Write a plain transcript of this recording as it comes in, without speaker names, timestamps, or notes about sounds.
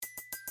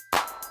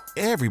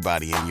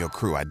Everybody in your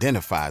crew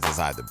identifies as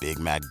either Big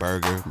Mac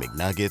Burger,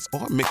 McNuggets,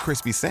 or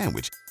McCrispy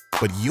Sandwich.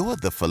 But you're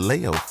the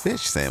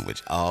Filet-O-Fish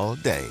Sandwich all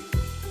day.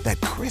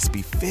 That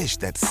crispy fish,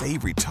 that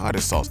savory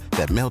tartar sauce,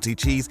 that melty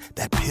cheese,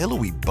 that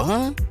pillowy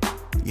bun.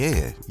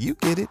 Yeah, you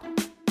get it.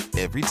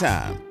 Every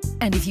time.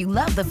 And if you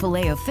love the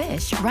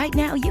Filet-O-Fish, right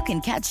now you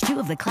can catch two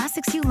of the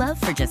classics you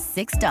love for just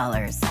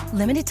 $6.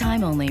 Limited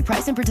time only.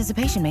 Price and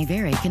participation may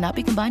vary. Cannot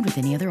be combined with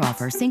any other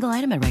offer. Single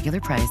item at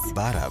regular price.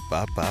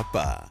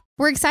 Ba-da-ba-ba-ba.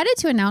 We're excited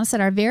to announce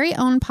that our very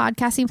own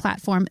podcasting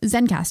platform,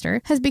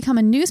 Zencastr, has become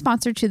a new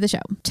sponsor to the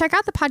show. Check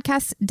out the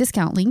podcast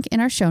discount link in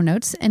our show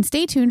notes and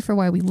stay tuned for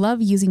why we love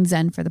using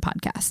Zen for the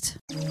podcast.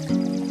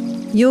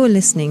 You're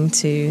listening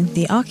to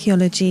the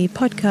Archaeology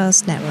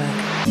Podcast Network.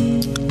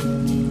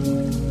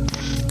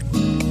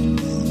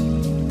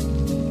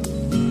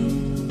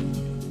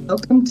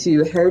 Welcome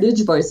to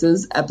Heritage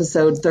Voices,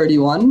 episode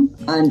 31.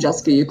 I'm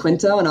Jessica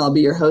Yaquinto, and I'll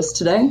be your host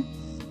today.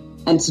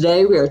 And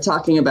today we are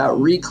talking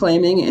about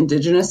reclaiming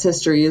Indigenous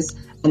histories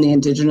and the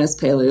Indigenous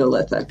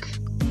Paleolithic.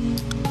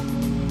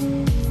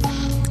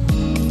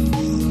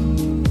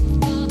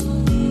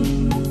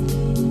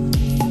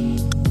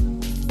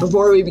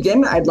 Before we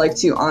begin, I'd like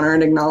to honor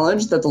and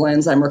acknowledge that the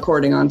lands I'm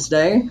recording on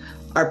today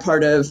are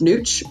part of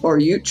Nooch or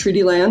Ute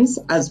Treaty Lands,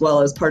 as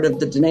well as part of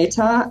the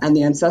Dinétah and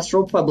the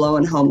ancestral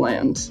Puebloan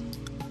homeland.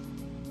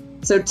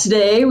 So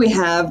today we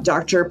have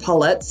Dr.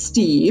 Paulette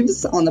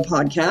Steeves on the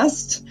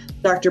podcast.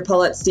 Dr.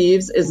 Paulette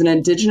Steeves is an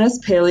Indigenous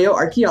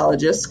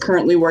paleoarchaeologist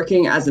currently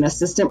working as an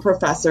assistant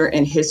professor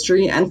in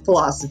history and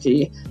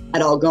philosophy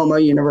at Algoma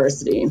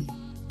University,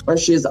 where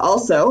she is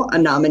also a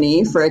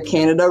nominee for a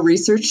Canada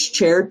Research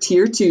Chair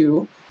Tier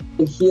 2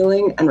 in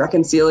Healing and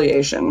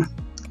Reconciliation.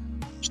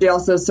 She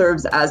also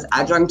serves as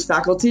adjunct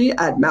faculty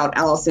at Mount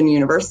Allison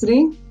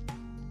University.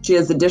 She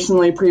has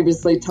additionally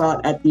previously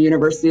taught at the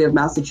University of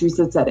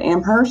Massachusetts at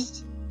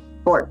Amherst,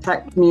 Fort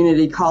Peck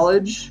Community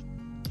College,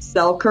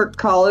 Selkirk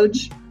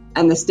College,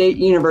 and the State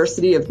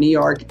University of New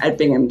York at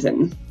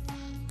Binghamton.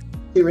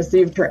 She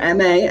received her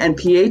MA and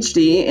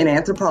PhD in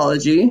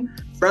anthropology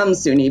from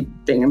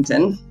SUNY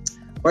Binghamton,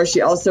 where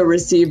she also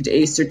received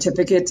a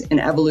certificate in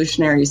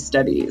evolutionary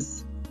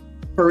studies.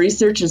 Her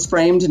research is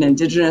framed in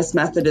Indigenous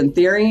method and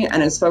theory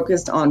and is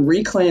focused on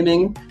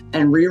reclaiming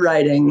and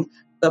rewriting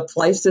the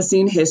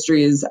Pleistocene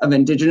histories of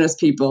Indigenous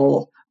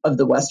people of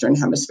the Western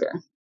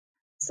Hemisphere.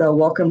 So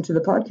welcome to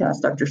the podcast,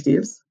 Dr.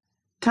 Steeves.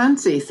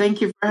 Tansy, thank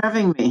you for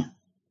having me.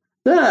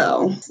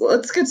 So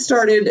let's get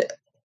started.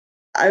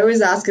 I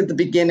always ask at the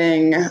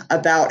beginning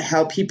about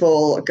how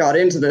people got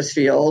into this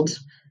field.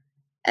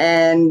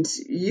 And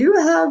you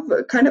have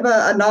kind of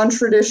a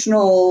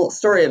non-traditional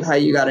story of how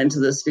you got into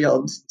this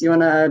field. Do you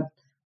want to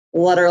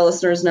let our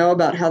listeners know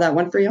about how that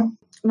went for you?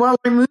 Well,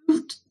 I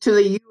moved to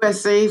the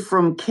USA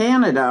from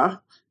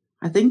Canada,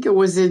 I think it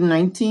was in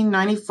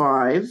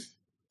 1995,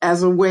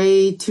 as a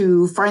way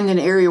to find an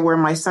area where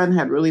my son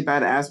had really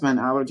bad asthma and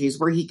allergies,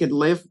 where he could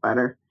live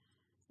better.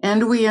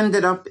 And we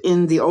ended up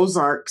in the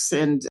Ozarks.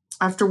 And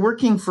after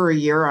working for a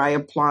year, I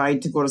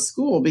applied to go to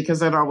school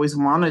because I'd always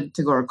wanted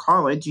to go to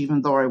college,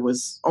 even though I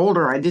was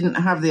older. I didn't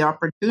have the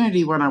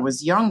opportunity when I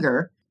was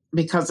younger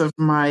because of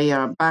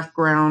my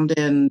background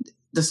and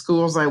the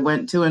schools I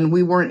went to. And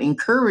we weren't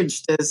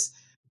encouraged as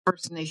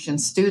First Nation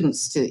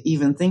students to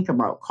even think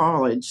about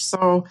college.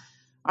 So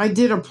I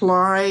did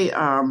apply.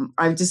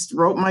 I just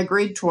wrote my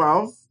grade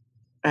 12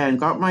 and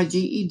got my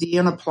GED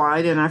and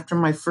applied. And after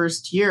my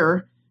first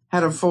year,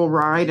 had a full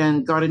ride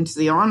and got into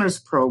the honors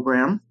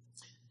program.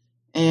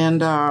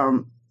 And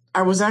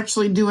I was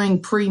actually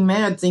doing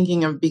pre-med,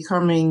 thinking of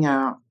becoming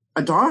a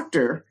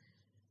doctor.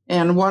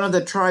 And one of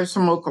the tribes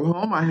from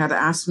Oklahoma had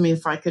asked me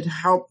if I could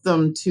help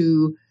them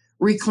to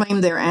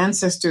reclaim their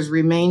ancestors'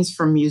 remains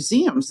from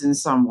museums in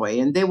some way.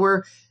 And they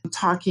were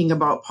talking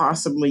about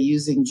possibly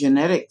using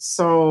genetics.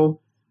 So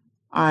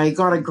I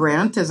got a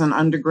grant as an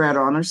undergrad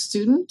honors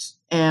student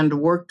and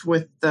worked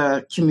with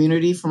the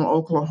community from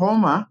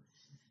Oklahoma.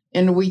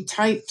 And we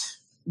typed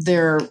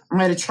their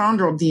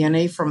mitochondrial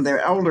DNA from their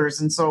elders.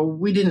 And so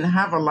we didn't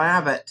have a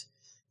lab at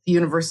the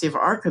University of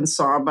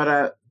Arkansas, but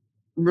a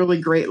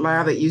really great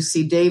lab at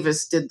UC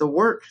Davis did the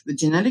work, the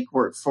genetic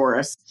work for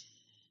us.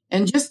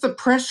 And just the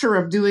pressure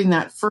of doing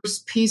that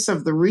first piece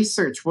of the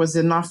research was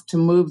enough to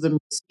move the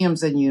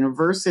museums and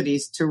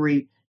universities to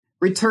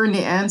return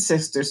the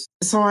ancestors.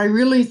 So I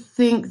really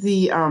think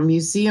the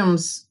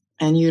museums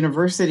and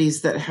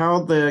universities that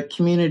held the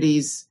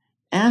community's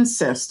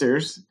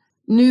ancestors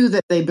knew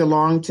that they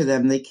belonged to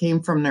them. They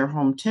came from their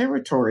home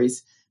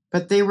territories,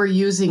 but they were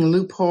using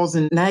loopholes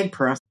in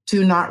NAGPRA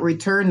to not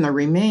return the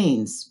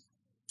remains.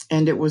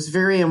 And it was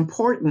very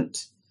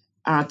important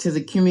to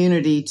the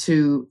community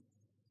to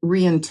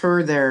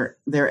reinter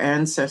their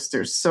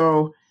ancestors.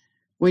 So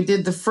we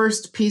did the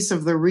first piece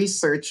of the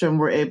research and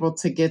were able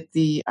to get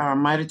the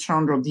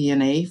mitochondrial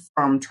DNA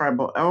from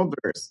tribal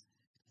elders.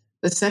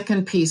 The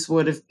second piece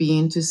would have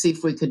been to see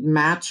if we could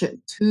match it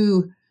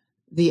to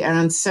the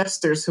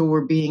ancestors who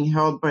were being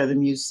held by the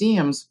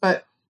museums.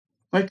 But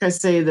like I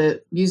say,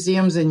 the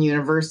museums and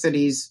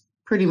universities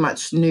pretty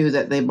much knew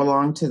that they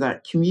belonged to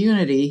that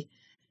community.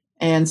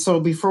 And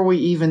so before we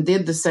even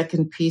did the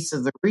second piece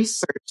of the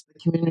research, the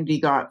community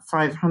got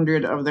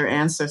 500 of their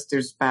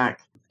ancestors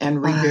back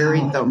and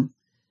reburied them.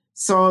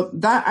 So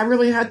that I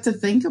really had to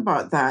think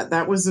about that.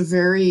 That was a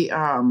very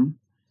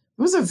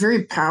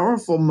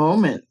powerful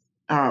moment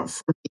for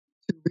me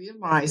to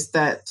realize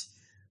that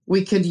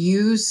we could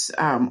use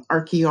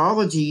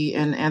archaeology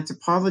and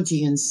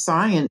anthropology and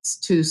science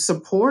to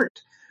support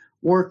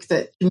work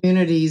that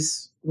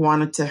communities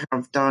wanted to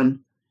have done.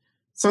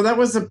 So that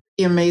was a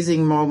pretty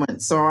amazing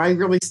moment. So I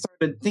really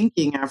started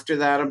thinking after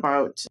that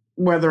about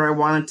whether I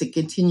wanted to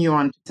continue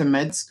on to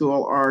med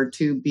school or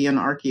to be an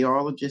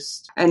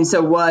archaeologist. And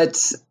so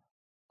what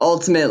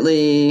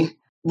ultimately,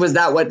 was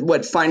that what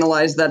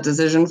finalized that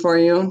decision for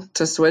you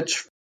to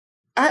switch?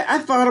 I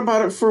thought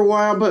about it for a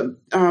while,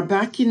 but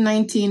back in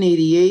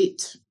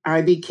 1988,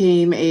 I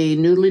became a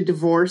newly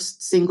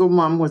divorced single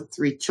mom with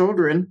 3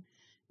 children.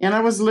 And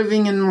I was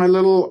living in my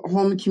little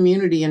home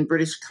community in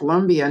British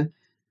Columbia. And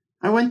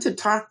I went to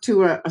talk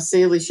to a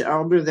Salish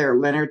elder there,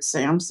 Leonard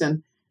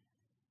Sampson.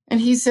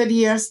 And he said,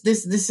 yes,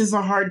 this is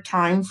a hard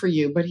time for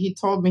you. But he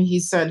told me, he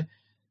said,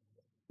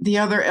 the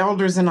other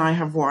elders and I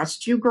have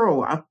watched you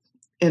grow up.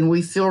 And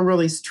we feel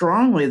really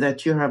strongly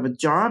that you have a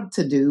job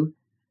to do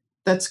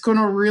that's going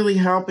to really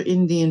help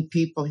Indian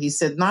people. He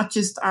said, not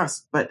just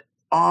us, but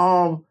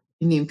all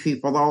Indian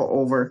people all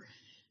over.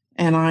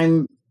 And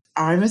I'm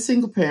a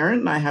single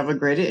parent and I have a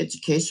great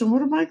education.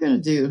 What am I going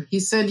to do?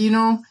 He said,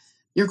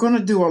 you're going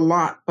to do a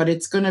lot, but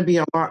it's going to be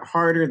a lot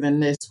harder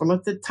than this. Well,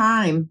 at the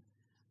time,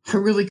 I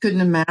really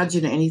couldn't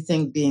imagine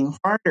anything being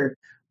harder,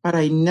 but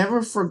I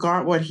never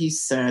forgot what he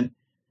said.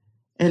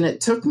 And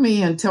it took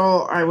me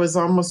until I was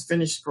almost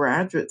finished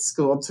graduate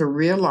school to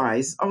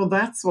realize, oh,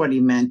 that's what he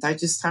meant. I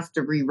just have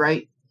to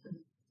rewrite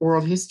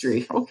world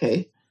history.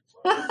 Okay.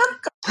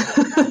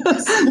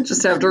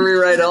 Just have to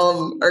rewrite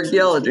all of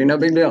archaeology. No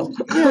big deal.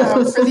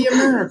 Yeah, for the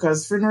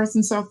Americas, for North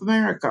and South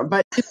America.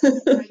 But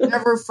I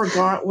never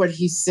forgot what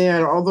he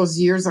said. All those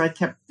years I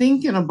kept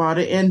thinking about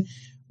it. And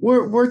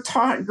we're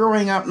taught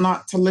growing up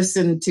not to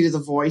listen to the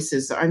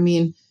voices. I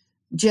mean,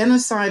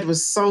 genocide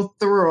was so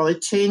thorough.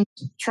 It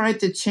tried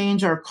to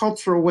change our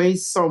cultural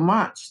ways so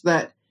much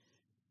that,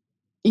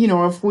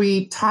 if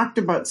we talked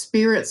about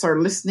spirits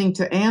or listening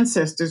to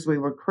ancestors, we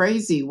were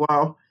crazy.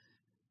 Well,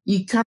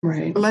 you can't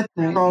let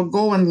that all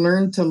go and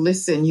learn to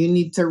listen. You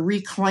need to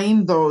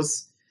reclaim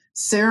those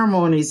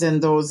ceremonies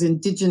and those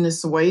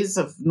indigenous ways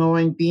of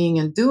knowing, being,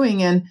 and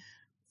doing. And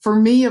for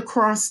me,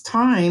 across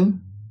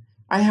time,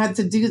 I had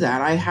to do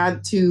that. I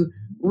had to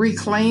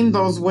reclaim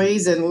those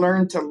ways and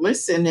learn to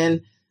listen.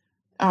 And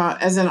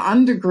as an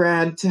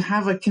undergrad, to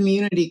have a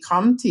community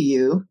come to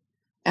you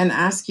and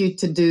ask you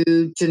to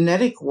do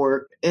genetic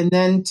work and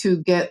then to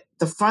get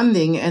the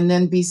funding and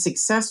then be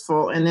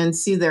successful and then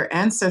see their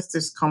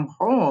ancestors come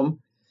home,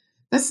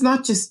 that's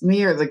not just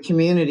me or the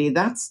community.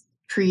 That's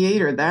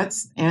creator.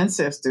 That's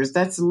ancestors.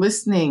 That's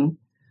listening.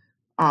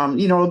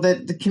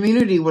 That the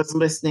community was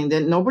listening,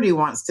 that nobody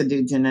wants to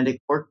do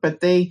genetic work, but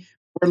they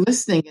were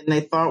listening and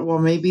they thought, well,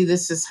 maybe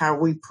this is how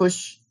we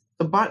push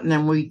the button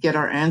and we get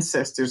our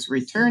ancestors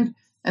returned.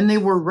 And they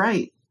were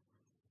right.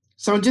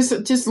 So just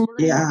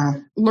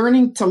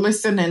learning to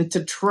listen and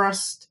to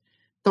trust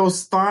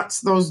those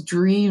thoughts, those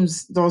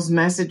dreams, those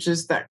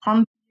messages that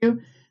come to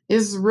you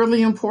is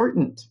really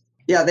important.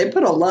 Yeah, they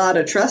put a lot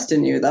of trust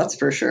in you, that's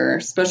for sure.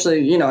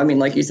 Especially,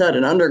 like you said,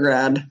 an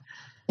undergrad.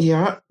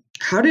 Yeah.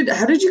 How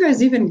did you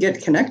guys even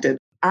get connected?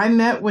 I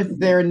met with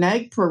their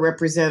NAGPRA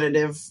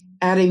representative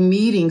at a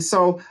meeting.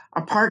 So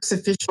a parks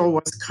official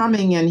was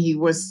coming and he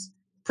was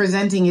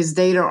presenting his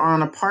data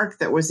on a park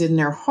that was in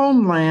their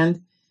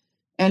homeland,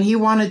 and he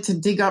wanted to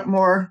dig up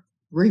more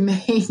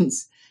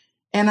remains.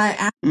 And I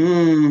asked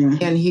him,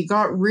 and he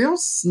got real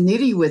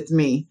snitty with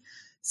me.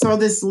 So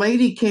this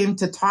lady came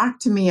to talk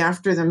to me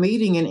after the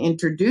meeting and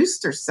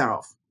introduced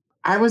herself.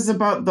 I was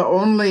about the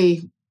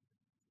only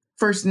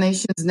First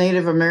Nations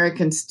Native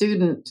American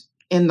student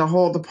in the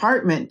whole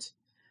department,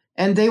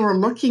 and they were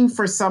looking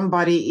for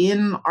somebody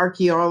in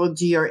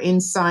archaeology or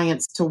in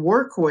science to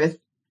work with.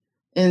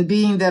 And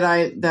being that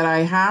I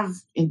have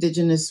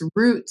Indigenous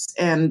roots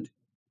and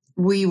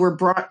we were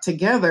brought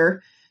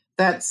together,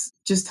 that's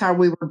just how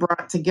we were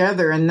brought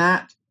together. And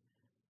that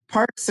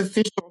parks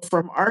official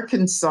from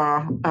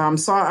Arkansas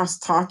saw us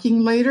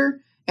talking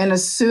later and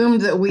assumed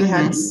that we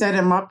had set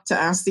him up to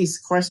ask these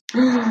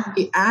questions.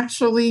 He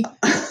actually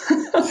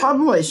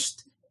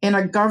published in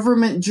a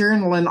government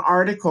journal an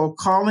article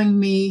calling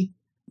me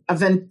a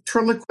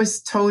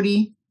ventriloquist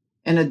toady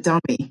and a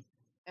dummy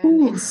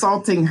and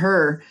insulting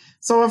her.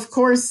 So, of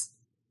course,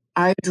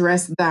 I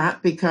addressed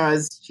that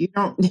because you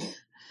don't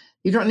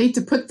need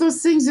to put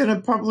those things in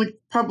a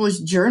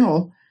published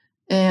journal.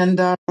 And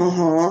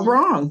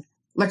wrong.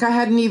 Like I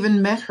hadn't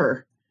even met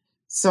her.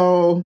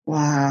 So,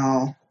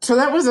 wow. So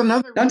that was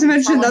another. Not to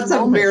mention, that's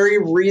a very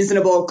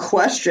reasonable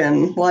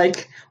question.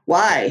 Like,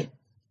 why?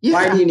 Yeah.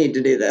 Why do you need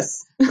to do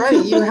this?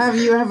 Right. You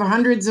have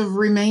hundreds of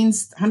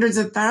remains, hundreds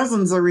of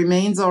thousands of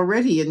remains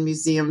already in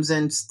museums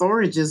and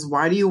storages.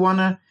 Why do you want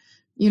to,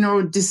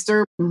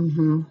 disturbed.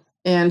 Mm-hmm.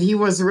 And he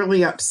was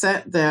really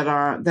upset that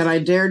I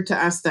dared to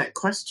ask that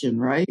question,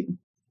 right?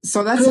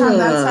 So that's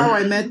how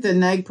I met the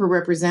NAGPRA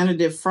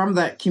representative from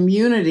that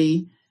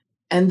community.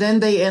 And then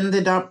they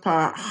ended up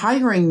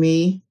hiring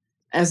me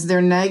as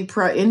their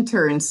NAGPRA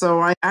intern. So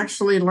I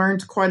actually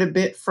learned quite a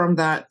bit from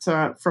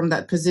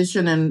that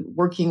position and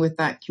working with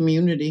that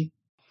community.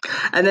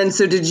 And then,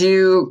 so did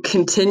you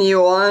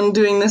continue on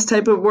doing this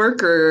type of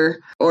work,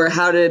 or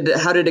how did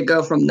it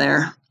go from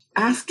there?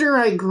 After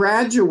I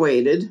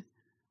graduated,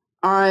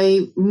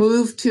 I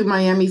moved to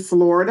Miami,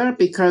 Florida,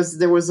 because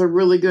there was a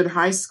really good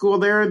high school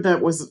there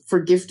that was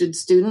for gifted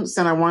students,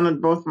 and I wanted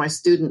both my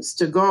students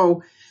to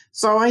go.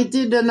 So I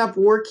did end up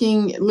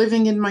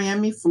living in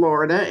Miami,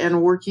 Florida,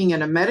 and working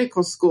in a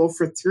medical school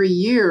for 3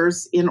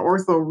 years in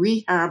ortho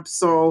rehab.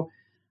 So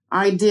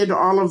I did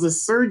all of the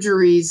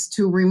surgeries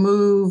to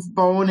remove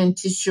bone and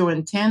tissue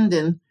and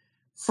tendon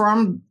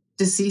from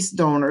deceased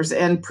donors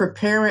and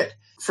prepare it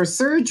for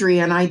surgery.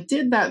 And I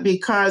did that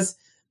because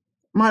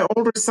my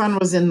older son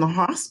was in the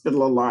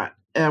hospital a lot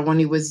when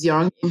he was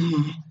young.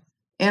 Mm-hmm.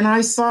 And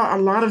I saw a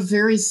lot of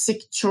very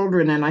sick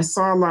children, and I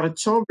saw a lot of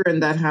children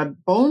that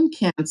had bone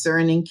cancer.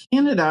 And in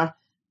Canada,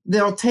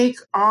 they'll take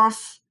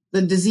off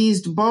the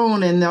diseased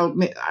bone, and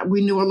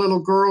we knew a little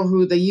girl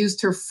who they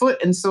used her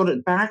foot and sewed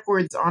it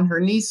backwards on her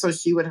knee so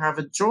she would have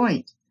a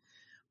joint.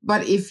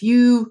 But if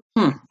you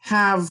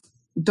have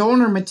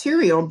donor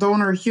material,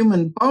 donor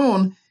human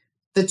bone,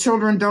 the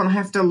children don't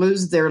have to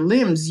lose their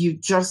limbs. You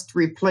just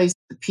replace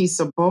the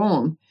piece of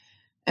bone.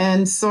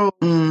 And so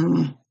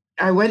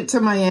I went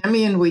to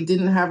Miami, and we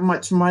didn't have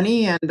much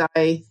money. And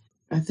I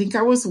think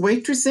I was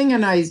waitressing,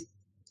 and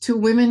 2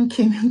 women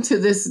came into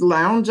this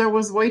lounge I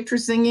was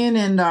waitressing in,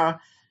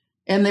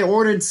 and they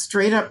ordered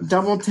straight up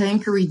double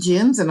Tanqueray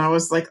gins. And I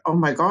was like, oh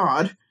my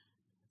God,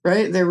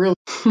 right? They're really,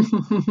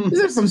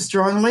 these are some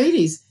strong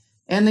ladies.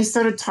 And they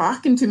started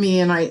talking to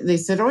me, and they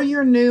said, oh,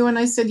 you're new. And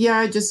I said, yeah,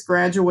 I just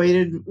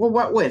graduated. Well,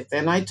 what with?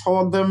 And I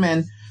told them,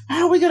 and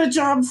we got a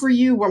job for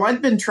you. Well,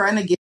 I'd been trying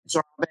to get a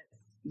job at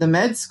the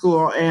med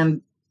school,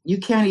 and you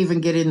can't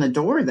even get in the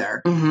door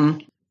there. Mm-hmm.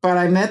 But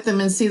I met them,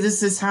 and see,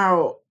 this is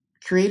how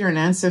Creator and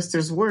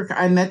Ancestors work.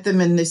 I met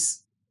them in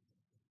this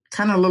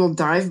kind of little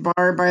dive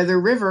bar by the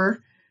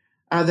river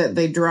that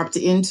they dropped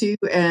into.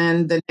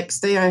 And the next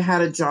day I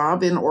had a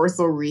job in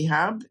ortho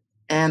rehab,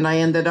 and I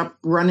ended up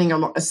running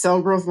a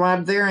cell growth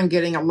lab there and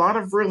getting a lot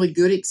of really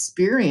good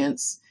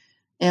experience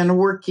and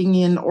working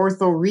in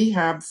ortho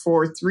rehab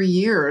for 3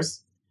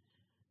 years.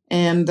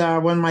 And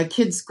when my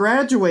kids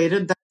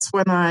graduated, that's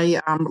when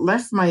I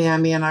left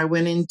Miami and I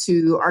went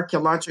into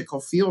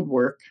archaeological field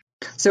work.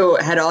 So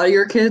had all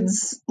your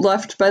kids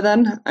left by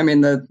then? I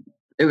mean,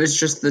 it was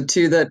just the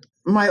 2 that...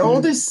 My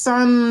oldest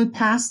son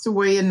passed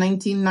away in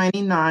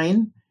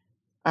 1999.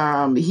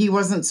 He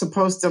wasn't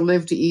supposed to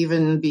live to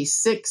even be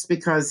 6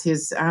 because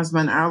his asthma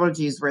and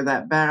allergies were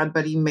that bad,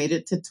 but he made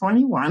it to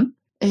 21.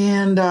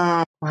 And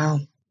wow,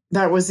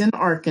 that was in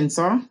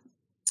Arkansas.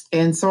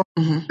 And so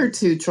our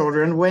 2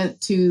 children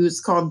went to,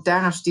 it's called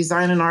DASH,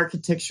 Design and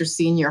Architecture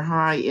Senior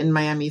High in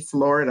Miami,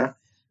 Florida.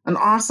 An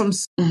awesome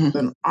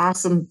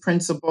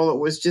principal. It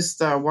was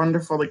just a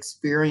wonderful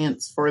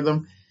experience for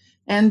them.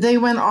 And they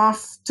went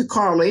off to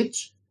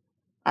college,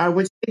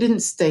 which they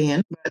didn't stay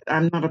in, but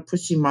I'm not a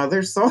pushy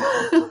mother, so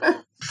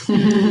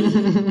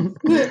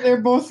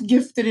they're both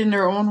gifted in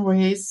their own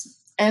ways.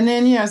 And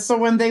then, so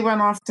when they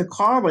went off to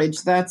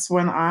college, that's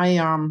when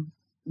I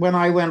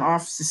went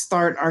off to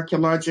start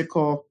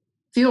archaeological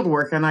field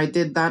work. And I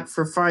did that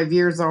for 5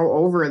 years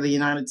all over the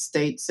United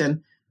States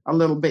and a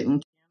little bit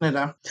in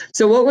Canada.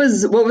 So what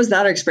was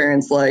that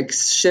experience like,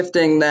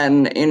 shifting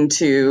then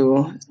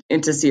into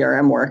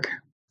CRM work?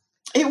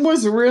 It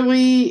was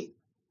really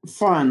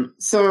fun.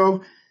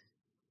 So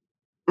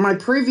my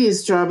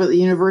previous job at the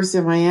University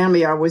of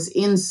Miami, I was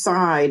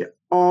inside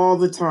all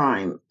the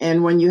time.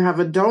 And when you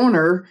have a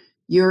donor,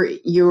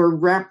 you're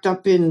wrapped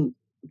up in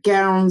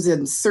gowns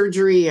and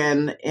surgery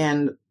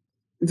and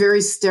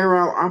very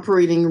sterile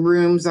operating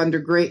rooms under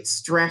great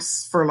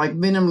stress for like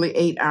minimally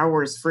 8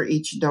 hours for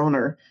each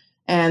donor.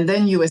 And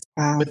then you assist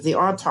with the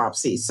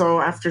autopsy. So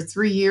after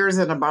 3 years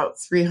and about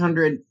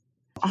 300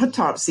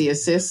 autopsy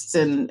assists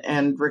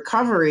and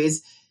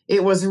recoveries,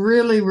 it was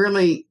really,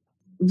 really,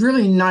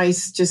 really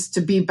nice just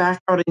to be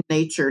back out in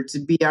nature, to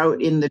be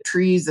out in the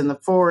trees and the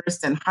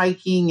forest and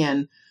hiking.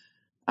 And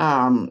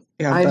I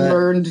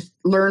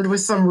learned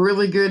with some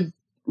really good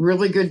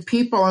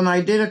people. And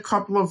I did a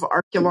couple of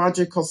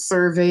archaeological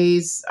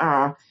surveys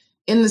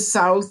in the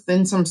south,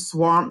 in some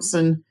swamps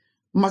and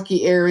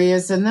mucky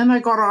areas. And then I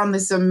got on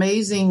this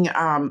amazing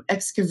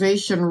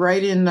excavation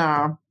right in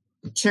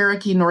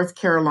Cherokee, North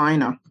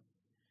Carolina.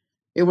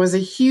 It was a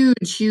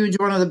huge,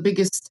 one of the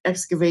biggest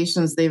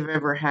excavations they've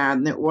ever had.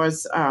 And it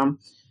was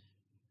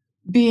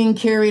being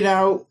carried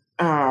out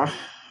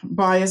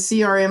by a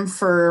CRM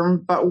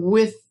firm, but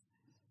with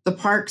the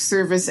Park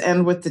Service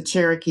and with the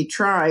Cherokee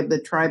tribe.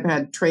 The tribe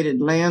had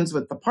traded lands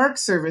with the Park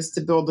Service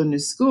to build a new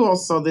school.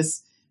 So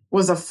this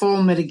was a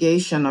full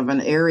mitigation of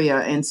an area.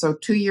 And so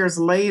 2 years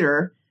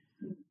later,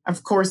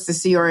 of course, the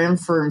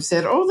CRM firm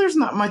said, oh, there's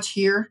not much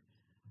here.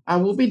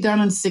 We'll be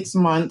done in 6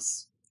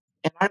 months.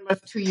 And I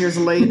left 2 years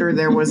later.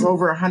 There was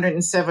over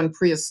 107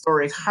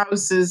 prehistoric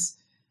houses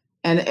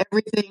and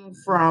everything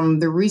from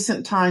the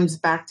recent times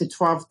back to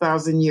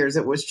 12,000 years.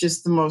 It was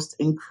just the most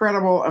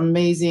incredible,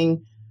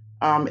 amazing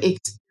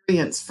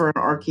experience for an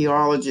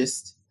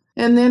archaeologist.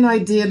 And then I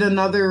did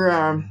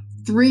another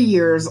 3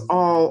 years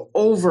all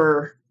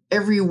over,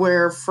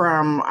 everywhere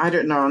from,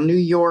 New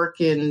York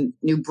and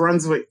New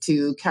Brunswick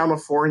to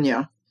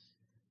California,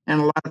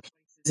 and a lot of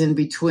places in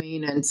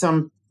between, and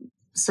some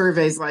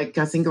surveys, like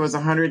I think it was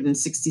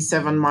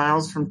 167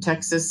 miles from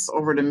Texas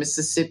over to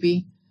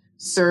Mississippi,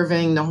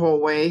 surveying the whole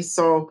way.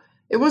 So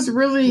it was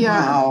really,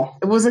 Wow.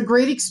 It was a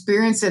great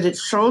experience, and it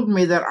showed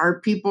me that our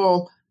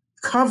people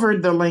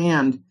covered the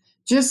land,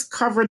 just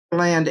covered the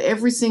land.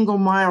 Every single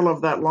mile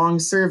of that long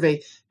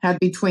survey had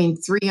between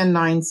 3 and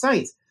 9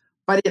 sites.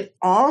 But it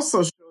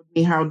also showed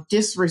me how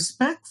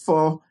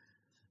disrespectful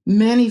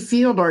many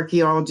field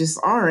archaeologists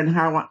are and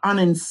how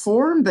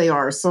uninformed they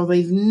are. So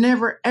they've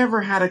never,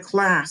 ever had a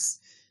class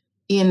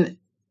in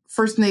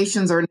First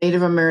Nations or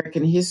Native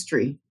American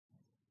history.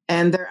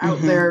 And they're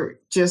out there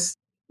just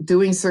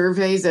doing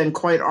surveys and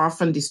quite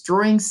often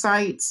destroying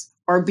sites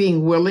or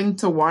being willing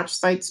to watch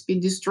sites be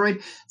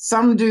destroyed.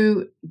 Some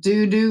do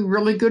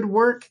really good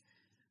work,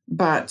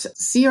 but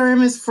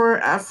CRM is for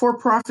a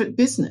for-profit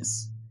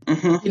business.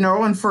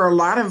 And for a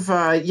lot of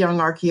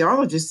young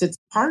archaeologists, it's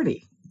a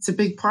party. It's a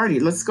big party.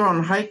 Let's go on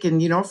a hike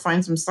and,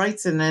 find some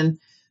sites and then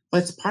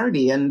let's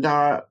party. And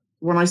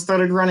when I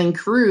started running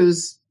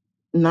crews,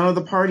 none of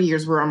the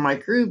partiers were on my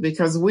crew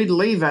because we'd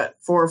leave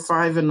at 4 or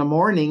 5 in the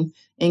morning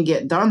and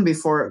get done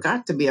before it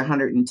got to be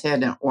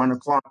 110 at 1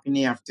 o'clock in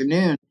the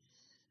afternoon.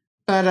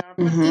 But I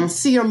did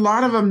see a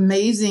lot of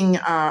amazing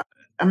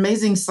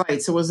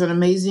sites. It was an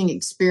amazing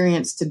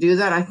experience to do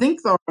that. I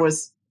think, though, I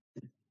was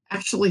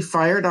actually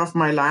fired off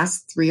my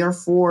last 3 or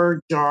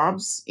 4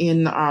 jobs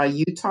in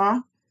Utah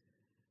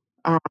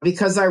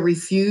because I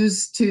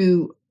refused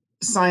to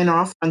sign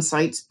off on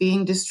sites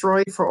being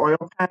destroyed for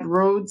oil pad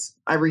roads.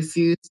 I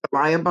refused to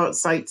lie about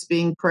sites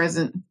being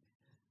present.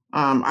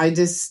 I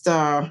just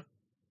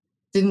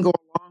didn't go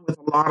along with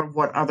a lot of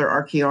what other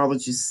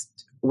archaeologists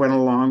went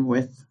along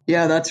with.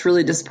 Yeah, that's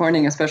really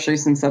disappointing, especially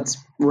since that's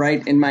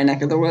right in my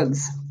neck of the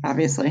woods,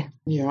 obviously.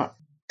 Yeah.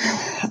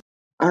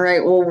 All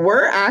right, well,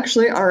 we're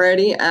actually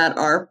already at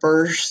our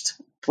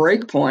first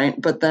break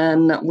point, but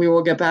then we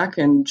will get back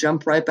and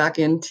jump right back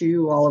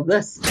into all of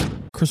this.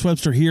 Chris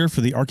Webster here for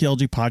the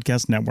Archaeology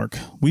Podcast Network.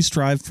 We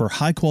strive for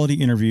high-quality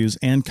interviews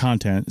and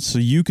content so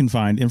you can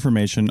find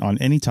information on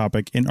any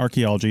topic in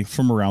archaeology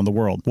from around the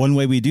world. One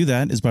way we do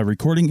that is by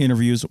recording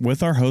interviews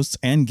with our hosts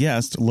and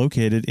guests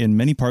located in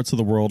many parts of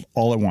the world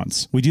all at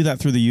once. We do that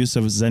through the use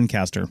of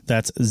Zencastr.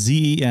 That's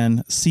Zencastr.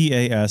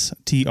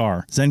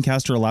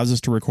 Zencastr allows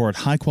us to record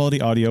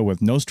high-quality audio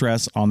with no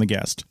stress on the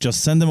guest.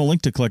 Just send them a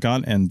link to click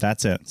on, and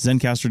that's it.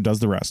 Zencastr does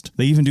the rest.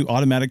 They even do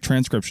automatic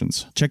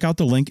transcriptions. Check out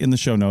the link in the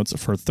show notes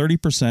for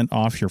 30%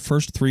 off your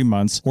first 3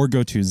 months, or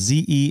go to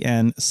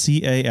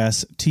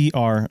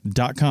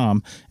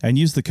zencastr.com and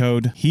use the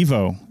code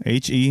HEVO,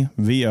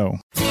 HEVO.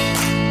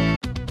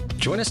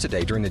 Join us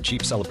today during the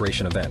Jeep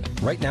Celebration event.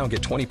 Right now,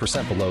 get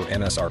 20% below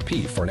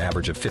MSRP for an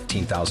average of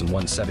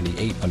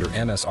 $15,178 under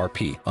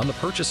MSRP on the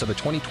purchase of a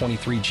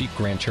 2023 Jeep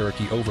Grand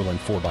Cherokee Overland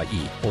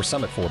 4xE or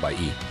Summit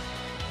 4xE.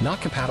 Not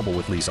compatible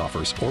with lease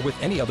offers or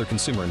with any other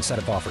consumer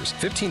incentive offers.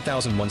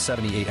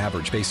 $15,178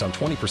 average based on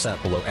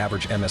 20% below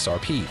average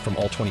MSRP from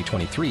all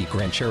 2023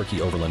 Grand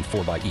Cherokee Overland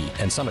 4xE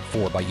and Summit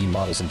 4xE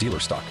models in dealer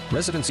stock.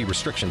 Residency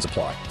restrictions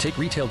apply. Take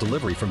retail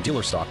delivery from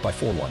dealer stock by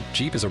 4/1.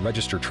 Jeep is a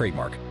registered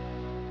trademark.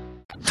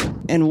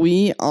 And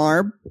we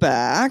are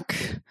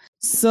back.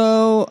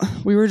 So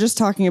we were just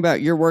talking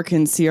about your work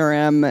in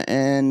CRM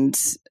and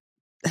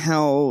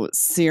how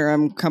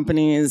CRM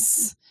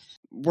companies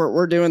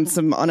we're doing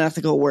some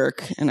unethical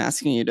work and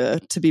asking you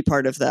to be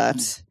part of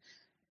that.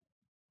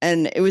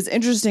 And it was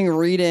interesting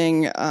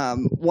reading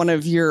one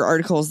of your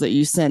articles that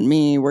you sent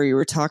me where you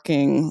were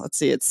talking, let's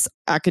see, it's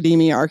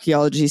Academia,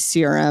 Archaeology,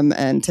 CRM,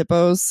 and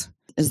TIPOs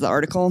is the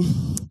article.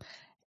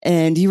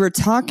 And you were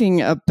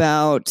talking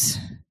about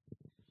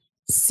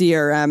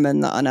CRM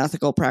and the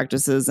unethical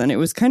practices. And it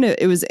was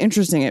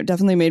interesting. It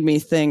definitely made me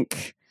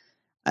think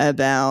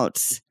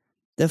about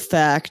the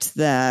fact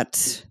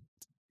that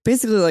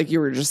basically, like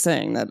you were just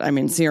saying, that, I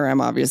mean,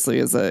 CRM obviously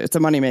it's a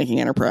money-making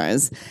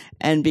enterprise.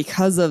 And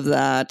because of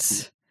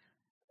that,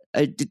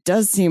 it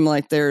does seem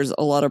like there's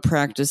a lot of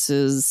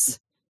practices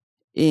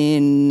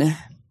in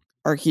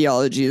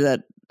archaeology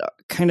that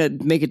kind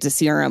of make it to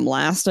CRM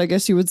last, I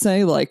guess you would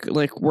say, like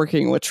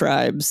working with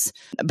tribes.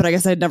 But I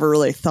guess I'd never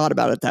really thought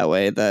about it that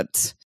way,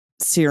 that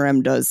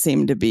CRM does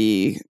seem to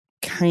be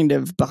kind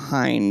of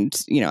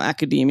behind,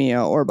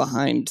 academia or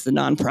behind the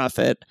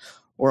nonprofit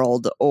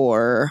world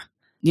or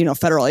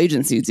federal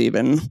agencies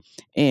even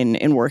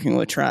in working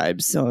with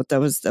tribes. So that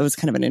was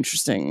kind of an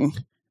interesting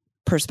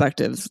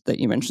perspective that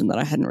you mentioned that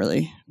I hadn't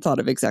really thought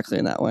of exactly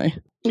in that way.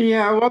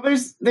 Yeah, well,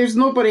 there's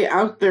nobody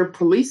out there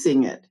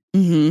policing it.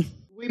 Mm-hmm.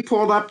 We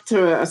pulled up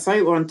to a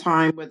site one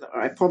time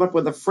I pulled up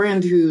with a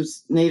friend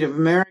who's Native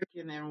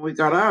American, and we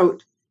got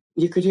out.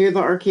 You could hear the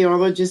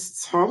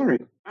archaeologists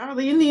hollering, "Oh,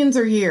 the Indians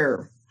are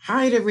here.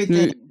 Hide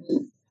everything."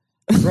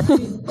 Right?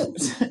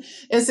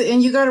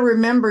 And you got to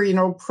remember,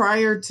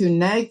 prior to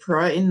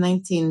NAGPRA in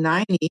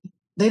 1990,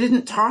 they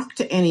didn't talk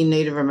to any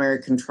Native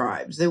American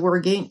tribes. They were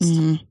against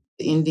the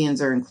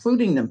Indians or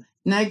including them.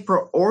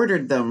 NAGPRA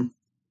ordered them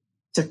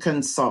to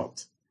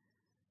consult.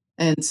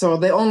 And so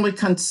they only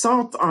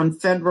consult on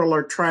federal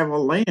or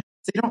tribal lands.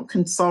 They don't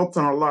consult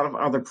on a lot of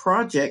other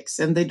projects,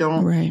 and they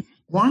don't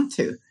want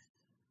to.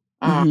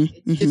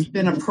 It's just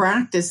been a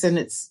practice, and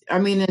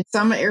in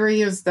some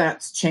areas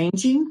that's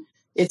changing.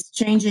 It's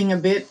changing a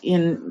bit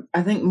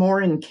I think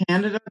more in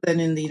Canada than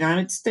in the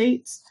United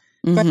States,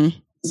 but it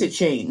needs to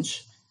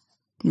change.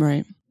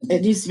 Right.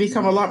 It needs to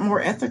become a lot more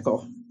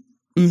ethical.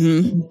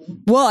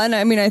 Well, and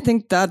I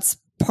think that's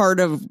part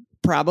of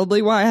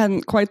probably why I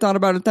hadn't quite thought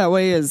about it that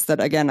way, is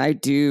that, again, I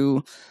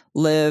do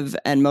live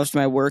and most of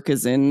my work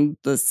is in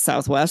the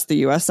Southwest, the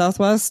U.S.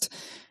 Southwest.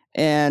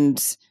 And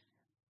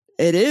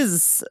it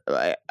is,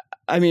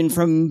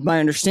 from my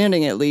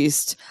understanding, at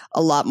least,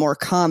 a lot more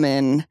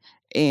common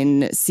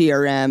in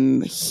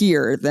CRM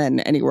here than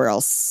anywhere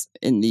else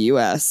in the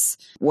U.S.,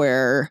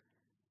 where,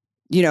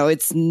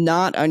 it's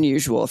not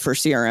unusual for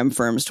CRM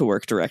firms to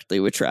work directly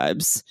with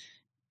tribes.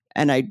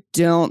 And I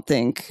don't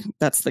think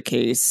that's the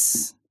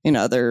case in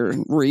other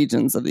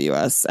regions of the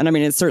U.S. And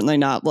it's certainly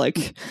not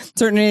like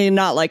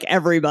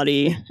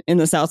everybody in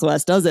the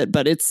Southwest does it,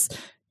 but it's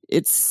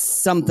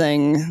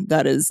something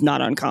that is not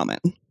uncommon.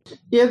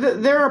 Yeah,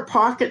 there are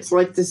pockets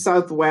like the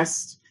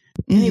Southwest,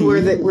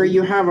 anywhere where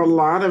you have a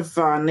lot of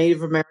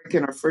Native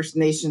American or First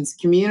Nations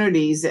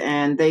communities,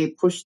 and they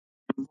push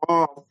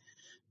involved.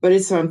 But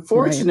it's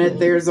unfortunate.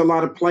 There's a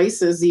lot of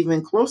places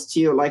even close to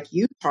you, like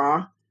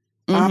Utah,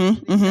 they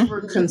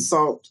never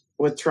consult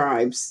with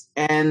tribes,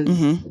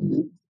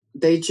 and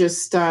they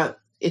just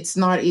it's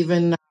not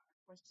even a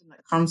question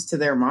that comes to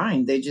their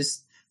mind. They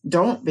just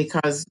don't,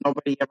 because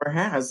nobody ever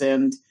has,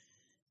 and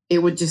it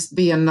would just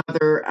be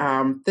another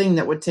thing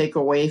that would take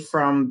away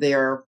from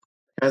their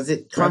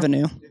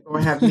revenue to go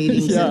have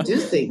meetings and do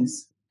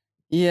things.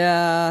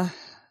 Yeah.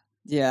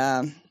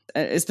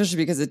 Especially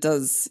because it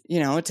does,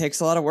 it takes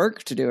a lot of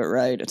work to do it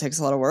right. It takes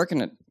a lot of work,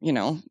 and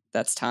it,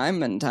 that's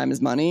time, and time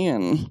is money,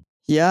 and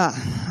so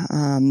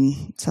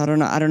I don't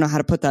know how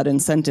to put that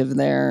incentive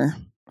there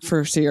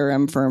for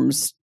CRM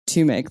firms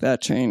to make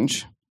that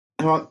change.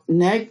 Well,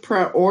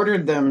 NAGPRA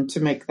ordered them to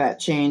make that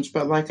change,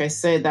 but like I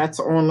say, that's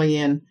only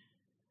in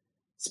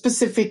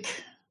specific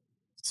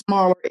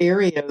smaller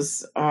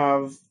areas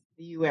of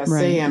the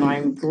USA, and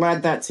I'm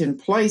glad that's in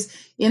place.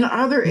 In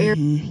other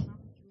areas,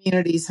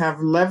 communities have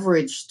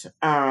leveraged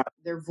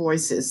their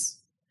voices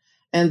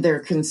and their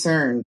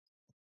concerns.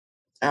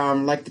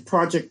 Like the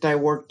project I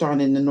worked on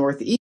in the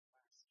Northeast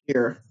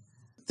here,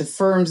 the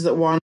firms that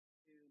wanted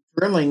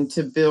drilling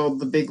to build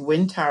the big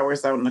wind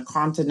towers out in the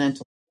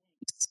continental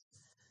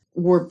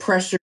were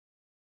pressured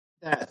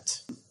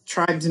that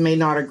tribes may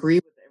not agree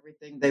with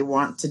everything they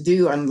want to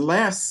do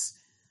unless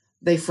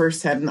they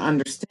first had an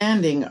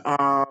understanding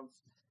of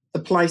the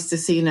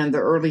Pleistocene and the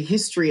early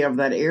history of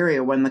that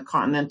area when the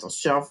continental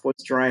shelf was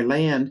dry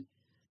land.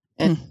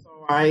 And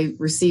so I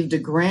received a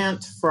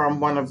grant from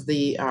one of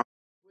the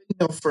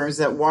windmill firms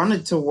that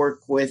wanted to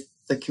work with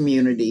the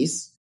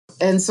communities.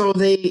 And so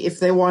if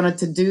they wanted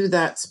to do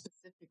that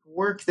specific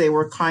work, they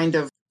were kind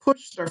of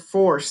pushed or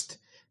forced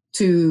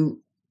to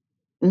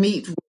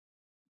meet with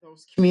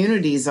those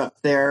communities up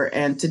there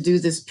and to do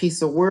this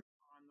piece of work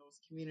on those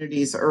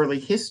communities' early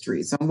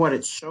histories. And what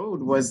it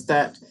showed was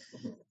that,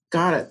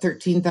 God, at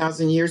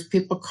 13,000 years,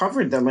 people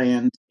covered the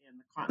land, and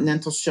the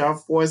continental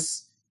shelf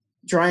was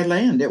dry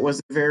land. It was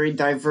a very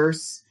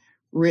diverse,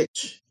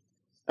 rich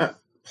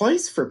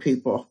place for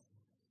people.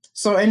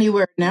 So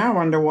anywhere now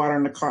underwater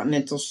on the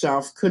continental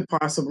shelf could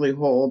possibly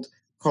hold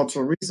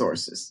cultural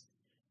resources.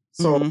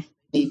 So we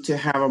need to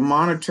have a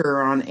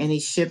monitor on any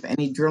ship,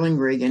 any drilling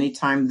rig,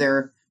 anytime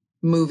they're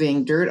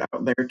moving dirt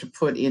out there to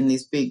put in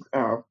these big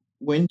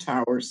wind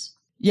towers.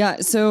 Yeah,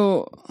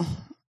 so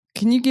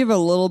can you give a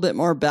little bit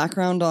more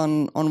background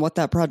on what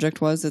that project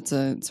was? It's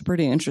a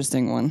pretty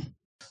interesting one.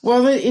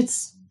 Well,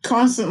 it's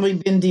constantly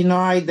been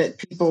denied that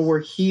people were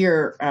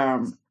here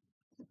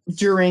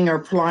during or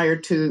prior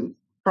to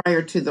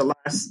the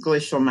last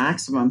glacial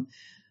maximum.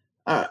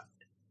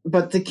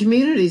 But the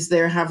communities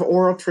there have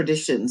oral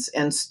traditions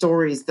and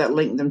stories that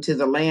link them to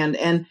the land.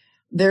 And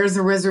there's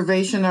a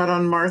reservation out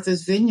on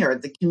Martha's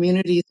Vineyard. The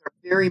communities are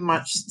very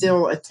much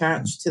still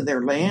attached to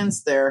their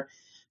lands there.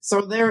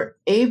 So they're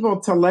able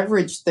to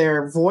leverage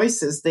their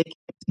voices. They came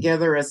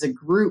together as a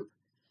group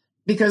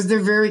because they're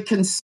very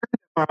concerned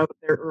about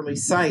their early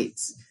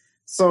sites.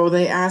 So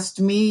they asked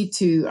me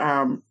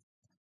to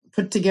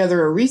put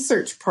together a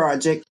research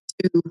project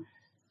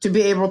to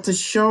be able to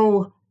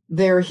show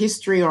their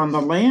history on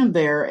the land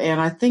there. And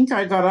I think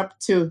I got up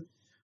to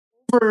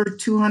over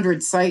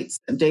 200 sites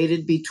that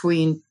dated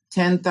between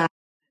 10,000 and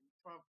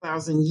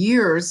 12,000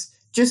 years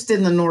just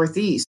in the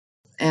Northeast,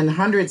 and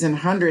hundreds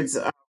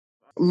of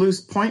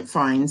loose point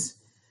finds.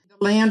 The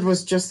land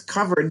was just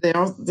covered.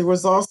 There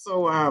was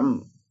also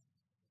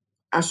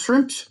a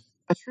shrimp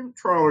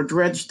trawler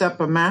dredged up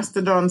a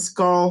mastodon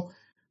skull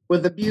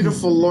with a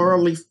beautiful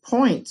laurel leaf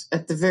point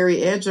at the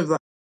very edge of the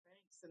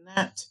banks. And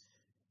that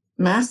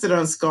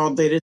mastodon skull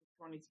dated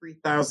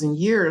 23,000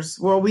 years.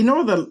 Well, we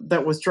know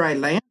that was dry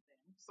land,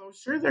 so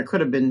sure there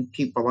could have been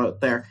people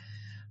out there.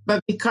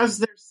 But because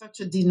there's such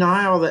a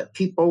denial that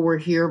people were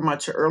here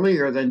much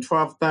earlier than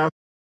 12,000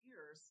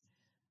 years,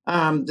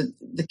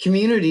 the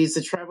communities,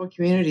 the tribal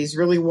communities,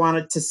 really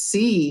wanted to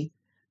see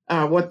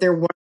what there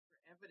was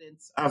for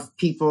evidence of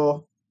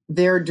people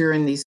there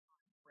during these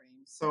time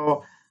frames.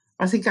 So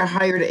I think I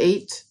hired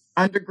 8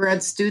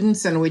 undergrad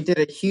students, and we did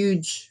a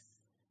huge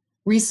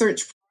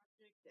research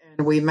project,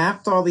 and we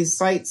mapped all these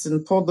sites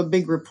and pulled the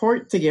big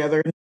report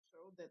together and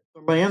showed that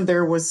the land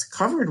there was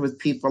covered with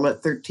people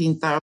at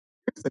 13,000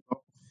 years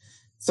ago.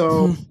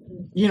 So,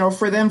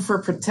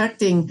 for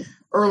protecting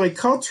early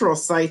cultural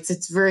sites,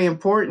 it's very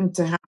important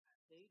to have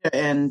data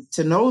and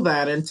to know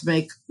that, and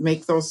to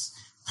make those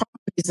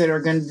companies that are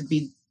going to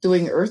be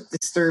doing earth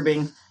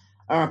disturbing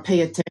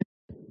pay attention.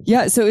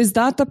 Yeah. So is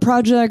that the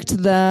project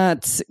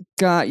that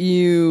got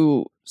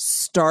you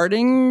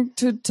starting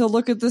to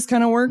look at this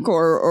kind of work,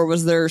 or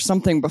was there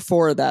something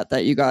before that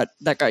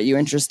got you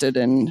interested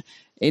in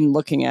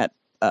looking at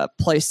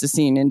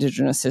Pleistocene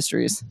Indigenous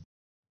histories?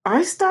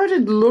 I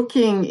started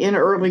looking in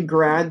early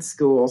grad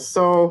school.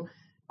 So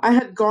I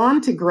had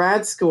gone to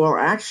grad school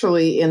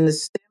actually in the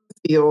STEM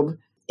field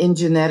in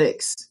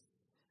genetics,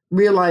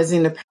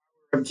 realizing the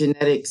power of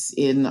genetics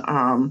in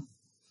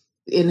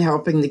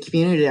helping the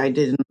community. I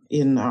did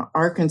in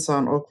Arkansas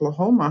and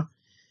Oklahoma.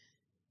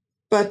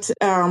 But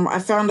I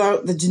found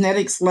out the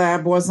genetics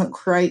lab wasn't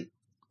quite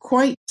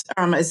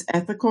as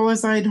ethical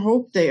as I'd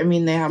hoped. They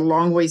had a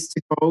long ways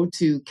to go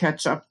to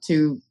catch up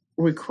to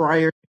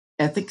required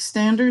ethics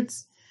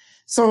standards.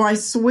 So I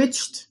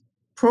switched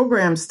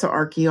programs to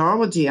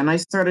archaeology, and I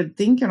started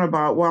thinking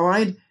about,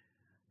 I'd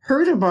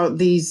heard about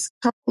these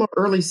couple of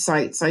early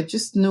sites. I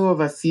just knew of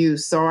a few.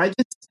 So I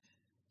just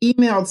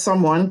emailed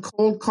someone,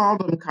 cold called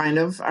them kind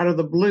of out of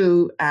the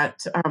blue at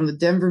the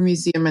Denver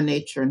Museum of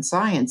Nature and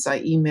Science.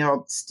 I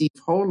emailed Steve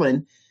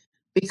Holen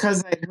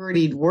because I'd heard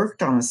he'd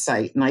worked on a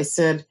site. And I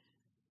said,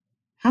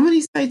 how many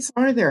sites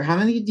are there? How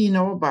many do you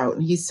know about?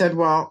 And he said,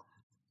 well,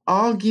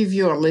 I'll give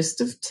you a list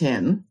of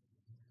 10.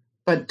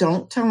 But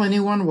don't tell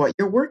anyone what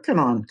you're working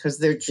on, because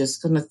they're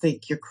just going to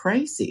think you're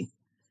crazy.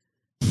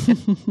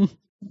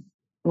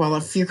 Well,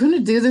 if you're going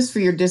to do this for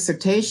your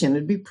dissertation,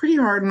 it'd be pretty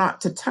hard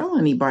not to tell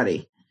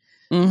anybody.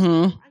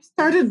 Mm-hmm. I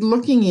started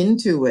looking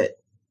into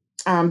it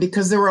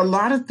because there were a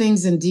lot of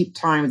things in deep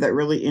time that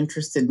really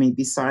interested me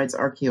besides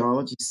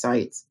archaeology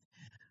sites.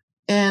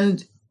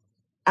 And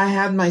I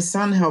had my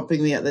son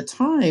helping me at the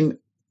time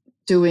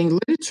doing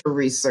literature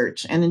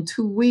research. And in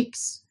 2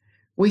 weeks,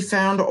 we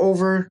found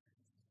over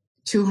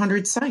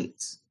 200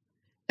 sites.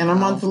 And a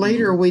month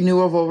later, we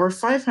knew of over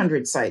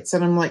 500 sites.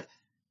 And I'm like,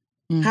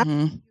 how do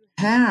you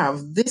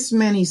have this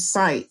many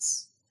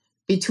sites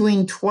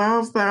between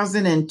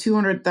 12,000 and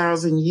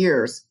 200,000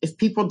 years if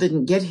people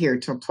didn't get here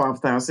till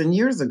 12,000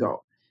 years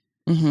ago?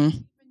 Mm-hmm.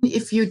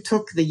 If you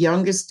took the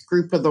youngest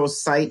group of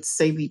those sites,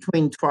 say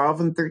between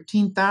 12 and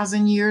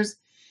 13,000 years,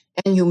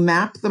 and you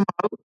map them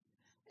out,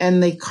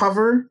 and they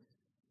cover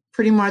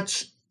pretty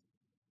much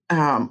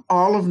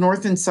all of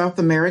North and South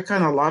America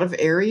and a lot of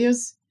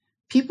areas,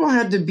 people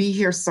had to be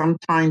here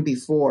sometime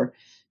before.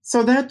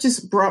 So that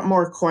just brought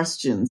more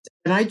questions.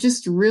 And I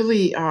just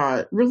really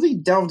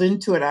delved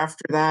into it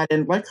after that.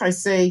 And like I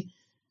say,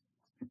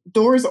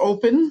 doors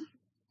open.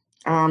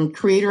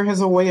 Creator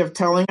has a way of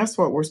telling us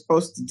what we're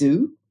supposed to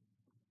do.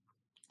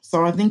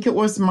 So I think it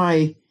was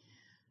my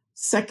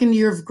second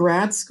year of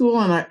grad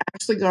school, and I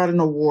actually got an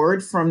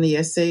award from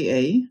the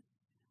SAA.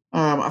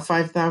 A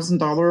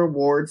 $5,000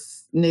 award,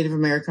 Native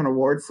American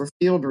award for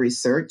field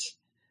research.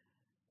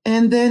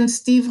 And then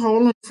Steve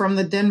Holen from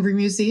the Denver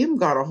Museum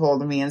got a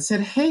hold of me and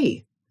said,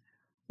 hey,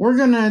 we're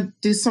going to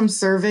do some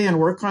survey and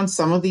work on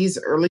some of these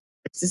early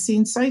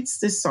Pleistocene sites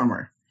this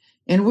summer.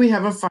 And we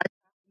have a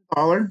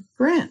 $5,000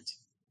 grant.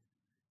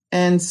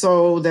 And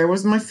so there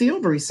was my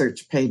field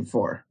research paid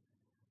for.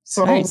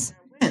 So nice. I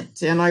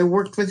went and I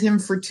worked with him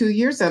for 2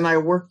 years, and I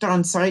worked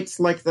on sites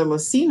like the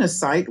Lacina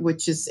site,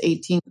 which is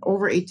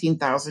over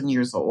 18,000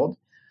 years old,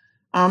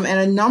 and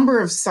a number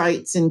of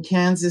sites in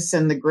Kansas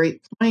and the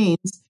Great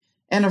Plains,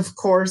 and of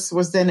course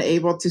was then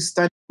able to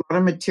study a lot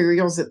of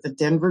materials at the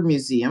Denver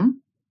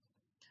Museum.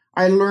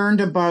 I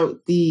learned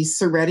about the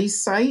Sereti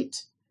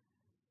site.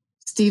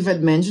 Steve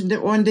had mentioned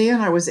it one day,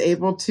 and I was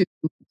able to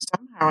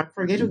somehow, I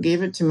forget who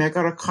gave it to me, I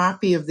got a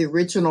copy of the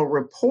original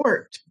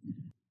report,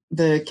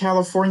 the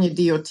California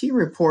DOT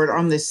report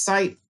on this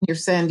site near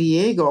San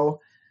Diego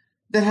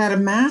that had a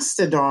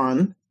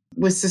mastodon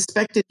with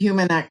suspected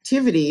human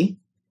activity.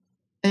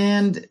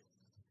 And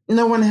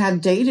no one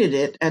had dated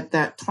it at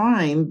that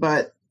time,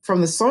 but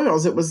from the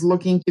soils, it was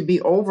looking to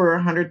be over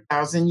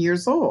 100,000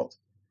 years old.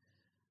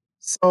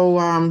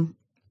 So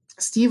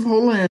Steve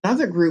Holen and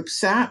another group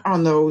sat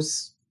on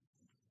those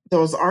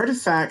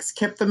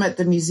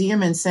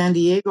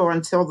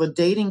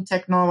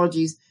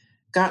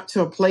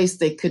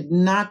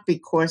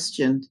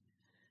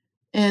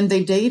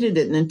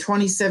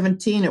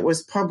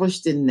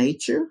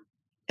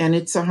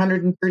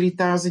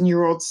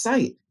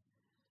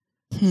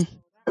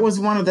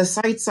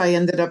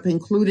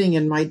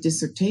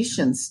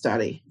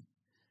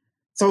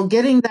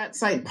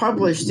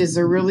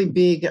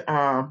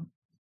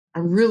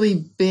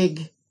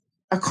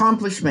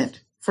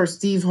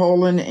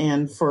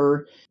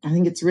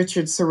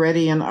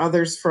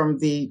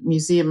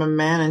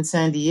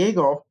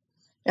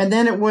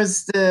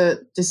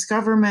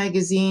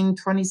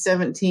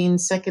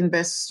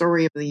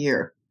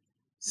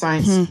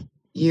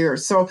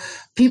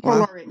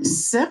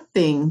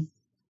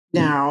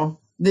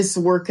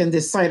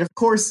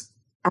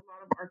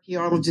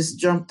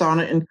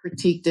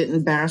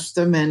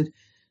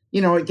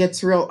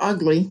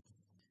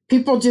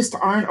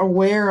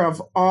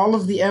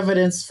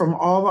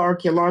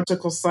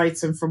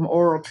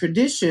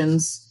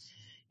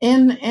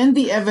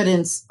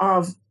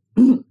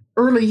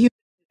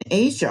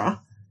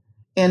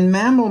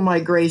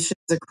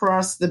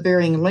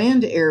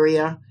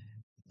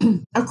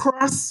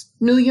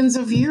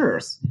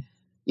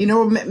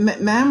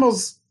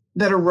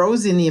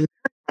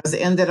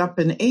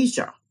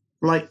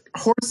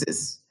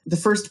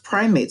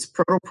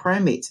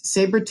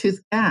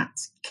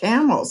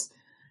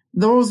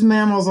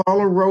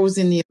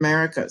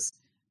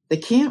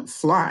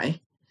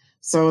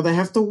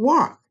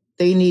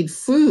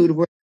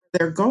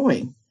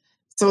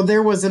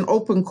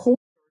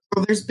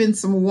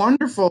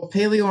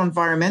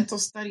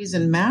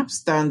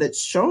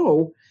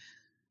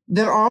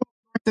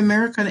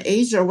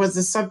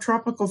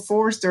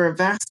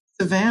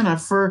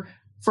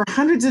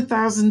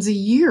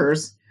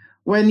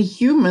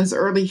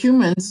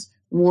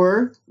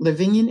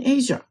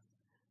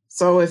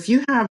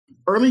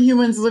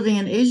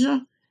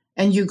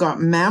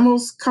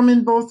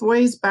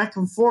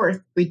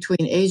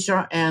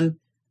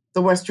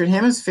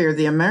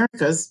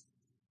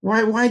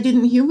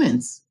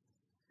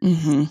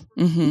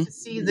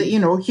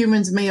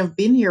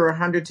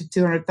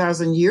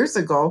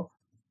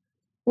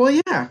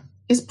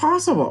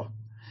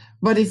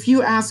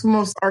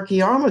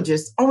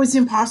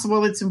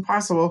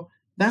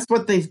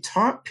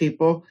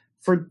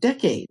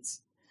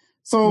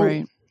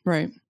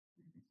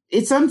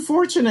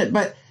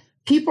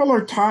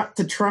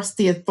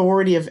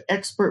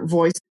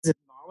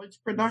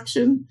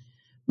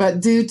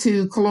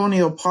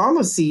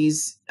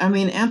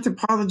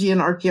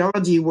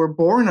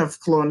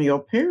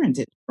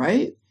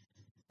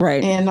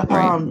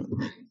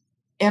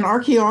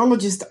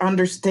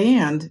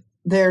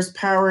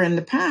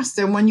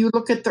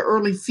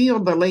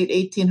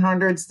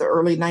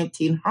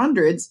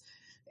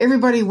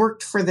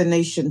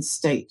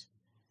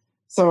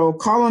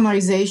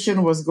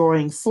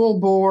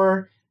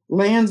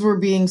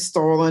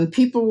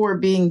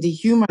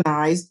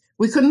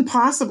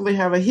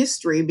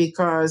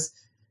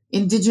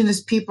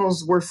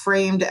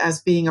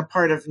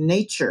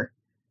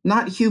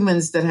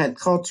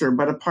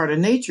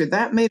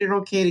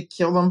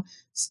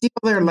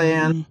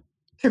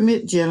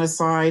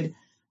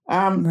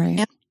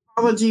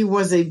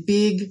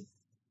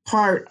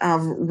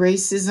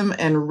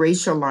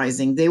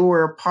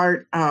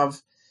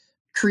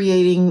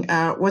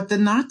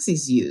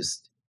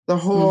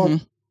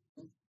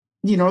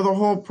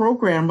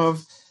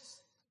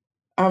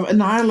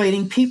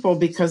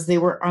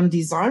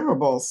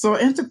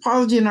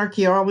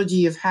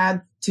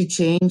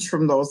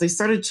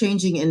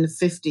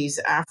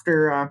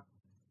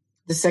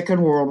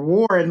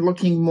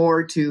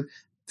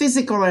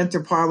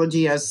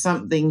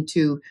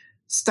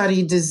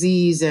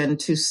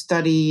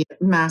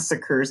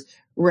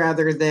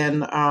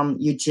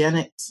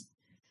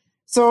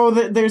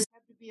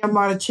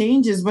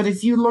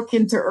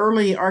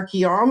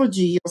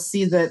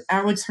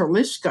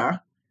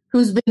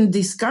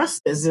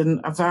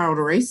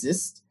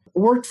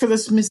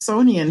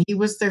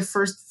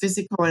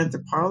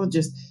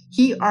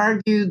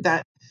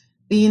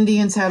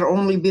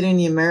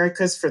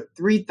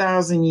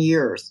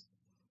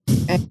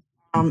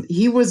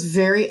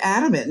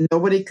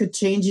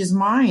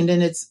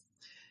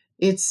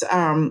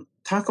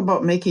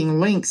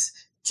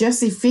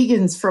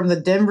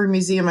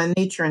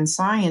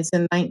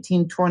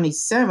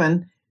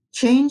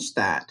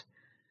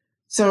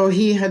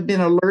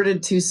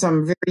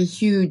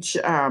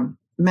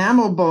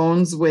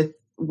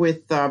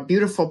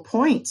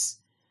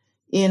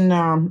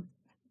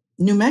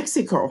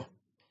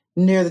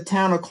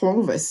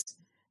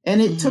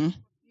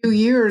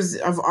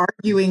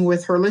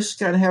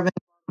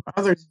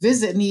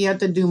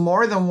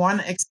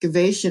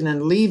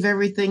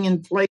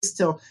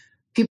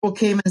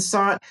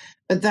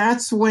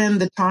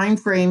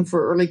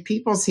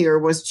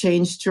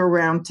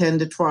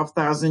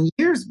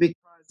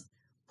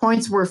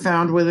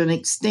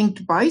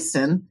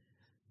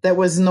that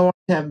was known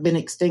to have been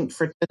extinct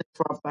for 10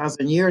 to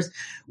 12,000 years.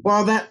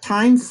 Well, that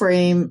time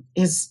frame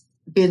has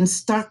been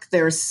stuck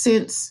there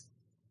since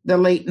the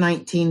late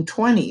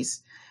 1920s.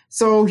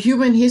 So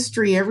human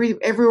history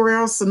everywhere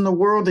else in the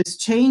world is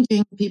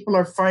changing. People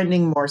are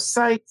finding more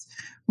sites,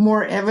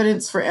 more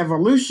evidence for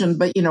evolution,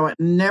 but it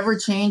never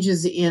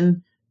changes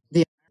in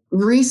the.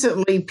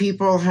 Recently,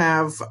 people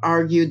have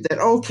argued that,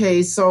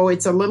 okay, so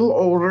it's a little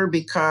older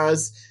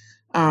because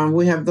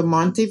we have the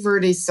Monte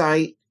Verde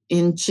site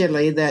in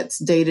Chile that's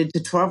dated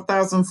to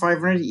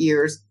 12,500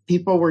 years.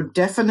 People were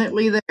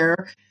definitely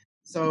there.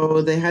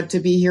 So they had to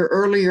be here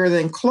earlier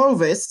than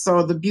Clovis.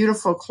 So the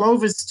beautiful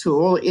Clovis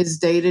tool is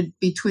dated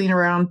between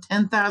around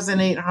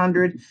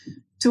 10,800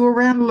 to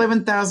around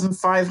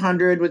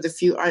 11,500 with a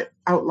few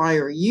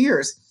outlier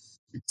years.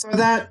 So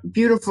that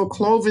beautiful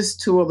Clovis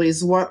tool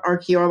is what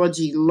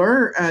archaeology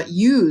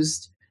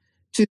used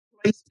to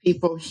place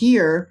people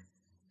here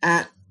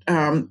at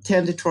 10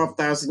 to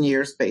 12,000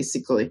 years,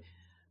 basically.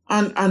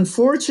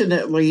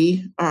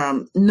 Unfortunately,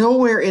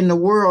 nowhere in the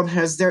world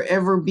has there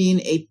ever been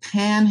a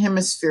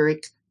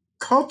pan-hemispheric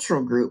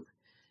cultural group.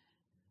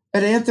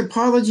 But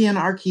anthropology and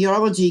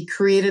archaeology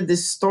created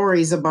these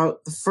stories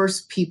about the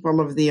first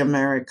people of the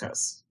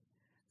Americas.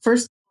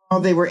 First of all,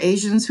 they were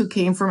Asians who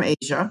came from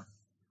Asia,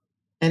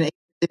 and Asia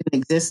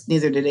didn't exist,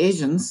 neither did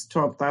Asians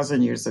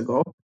 12,000 years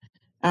ago.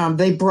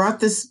 They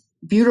brought this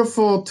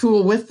beautiful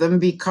tool with them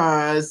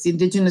because the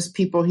indigenous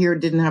people here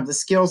didn't have the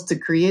skills to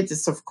create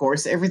this, of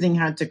course. Everything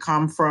had to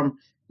come from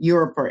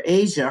Europe or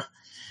Asia.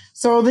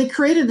 So they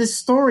created this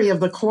story of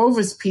the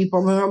Clovis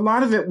people, and a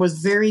lot of it was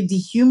very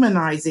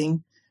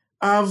dehumanizing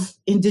of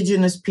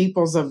indigenous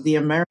peoples of the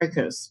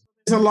Americas.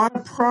 There's a lot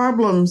of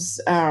problems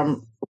with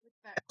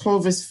that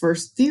Clovis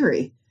first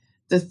theory.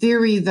 The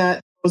theory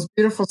that those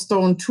beautiful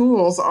stone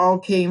tools all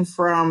came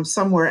from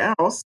somewhere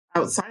else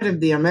outside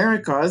of the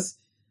Americas.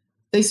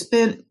 They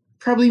spent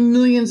probably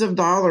millions of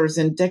dollars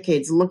in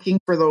decades looking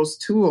for those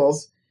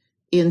tools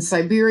in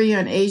Siberia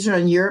and Asia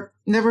and Europe,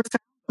 never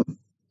found them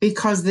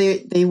because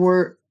they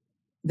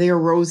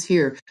arose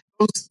here.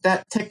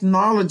 That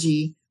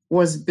technology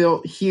was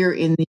built here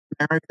in the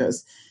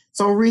Americas.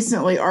 So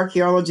recently,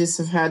 archaeologists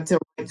have had to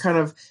kind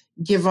of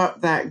give up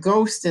that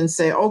ghost and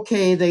say,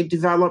 okay, they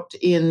developed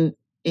in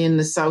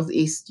the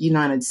Southeast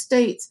United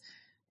States.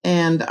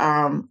 And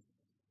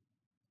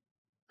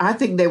I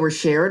think they were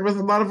shared with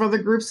a lot of other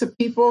groups of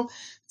people.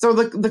 So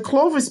the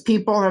Clovis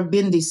people have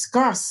been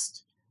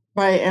discussed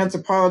by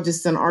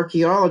anthropologists and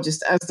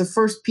archaeologists as the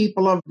first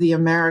people of the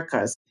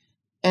Americas.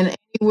 And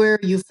anywhere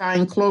you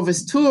find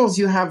Clovis tools,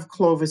 you have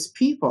Clovis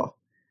people.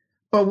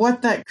 But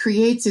what that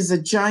creates is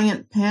a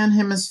giant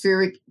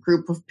pan-hemispheric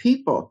group of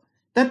people.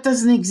 That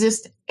doesn't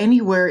exist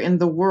anywhere in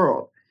the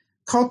world.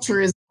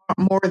 Culture is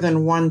more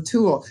than one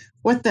tool.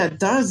 What that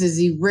does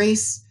is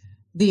erase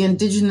the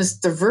indigenous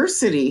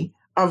diversity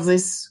of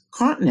this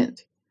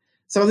continent.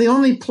 So the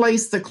only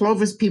place the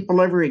Clovis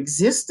people ever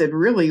existed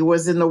really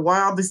was in the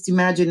wildest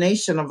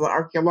imagination of the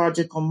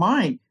archaeological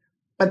mind.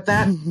 But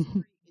that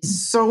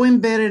is so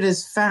embedded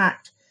as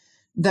fact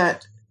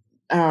that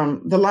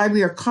the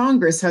Library of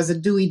Congress has a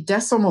Dewey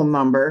Decimal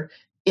number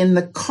in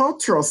the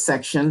cultural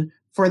section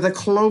for the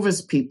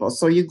Clovis people.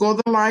 So you go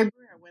to the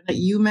library, I went at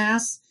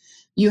UMass,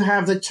 you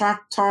have the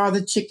Choctaw,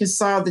 the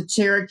Chickasaw, the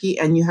Cherokee,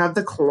 and you have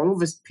the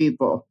Clovis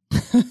people.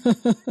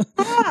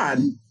 God,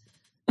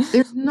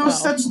 there's no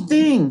such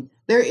thing.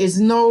 There is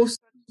no such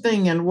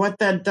thing. And what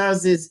that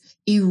does is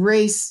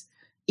erase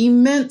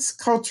immense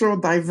cultural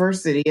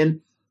diversity.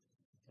 And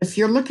if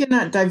you're looking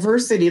at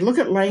diversity, look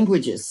at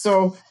languages.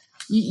 So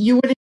you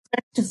would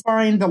expect to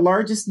find the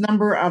largest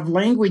number of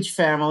language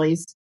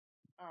families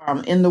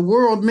in the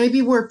world,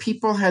 maybe where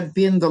people had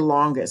been the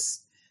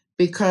longest,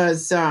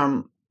 because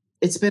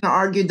it's been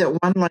argued that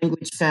one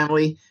language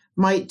family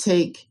might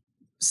take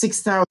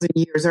 6,000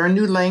 years, or a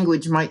new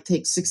language might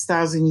take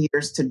 6,000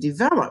 years to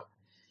develop.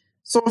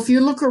 So if you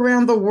look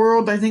around the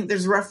world, I think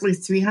there's roughly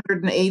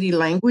 380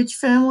 language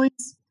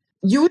families.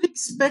 You would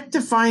expect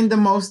to find the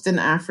most in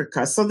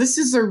Africa. So this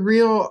is a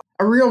real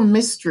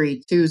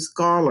mystery to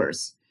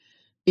scholars,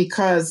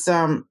 because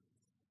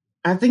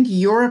I think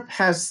Europe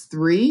has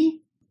 3.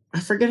 I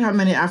forget how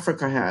many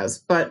Africa has,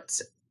 but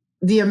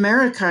the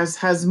Americas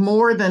has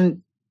more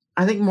than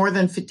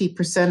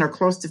 50% or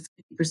close to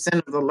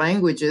 50% of the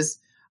languages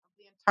of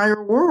the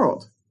entire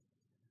world.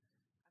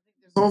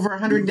 I think there's over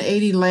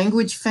 180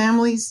 language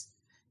families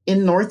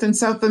in North and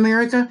South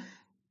America.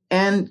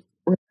 And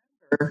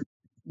remember,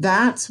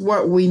 that's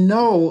what we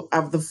know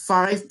of the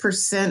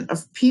 5%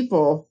 of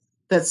people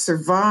that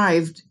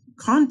survived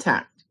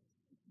contact.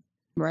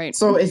 Right.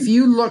 So if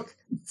you look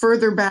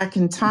further back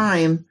in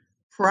time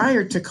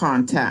prior to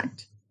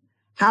contact,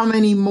 how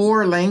many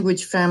more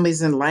language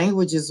families and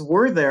languages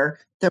were there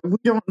that we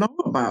don't know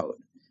about?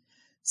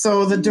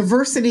 So the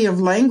diversity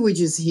of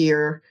languages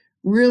here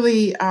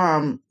really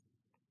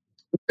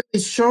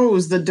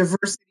shows the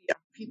diversity of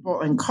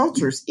people and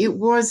cultures. It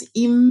was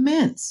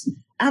immense,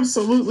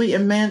 absolutely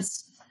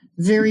immense,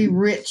 very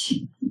rich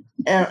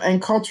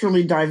and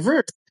culturally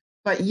diverse.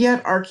 But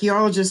yet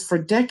archaeologists for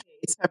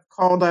decades have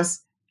called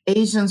us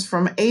Asians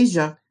from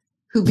Asia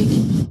who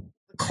became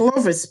the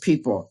Clovis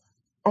people.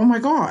 Oh my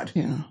God.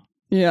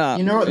 Yeah.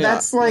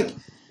 That's like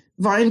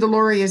Vine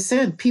Deloria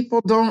said,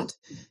 people don't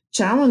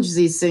challenge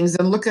these things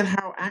and look at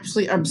how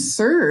actually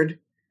absurd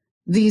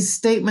these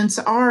statements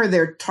are.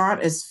 They're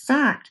taught as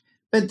fact,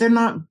 but they're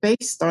not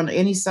based on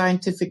any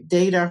scientific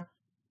data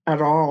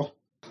at all.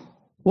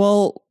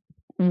 Well,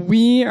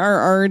 we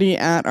are already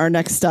at our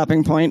next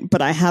stopping point,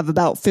 but I have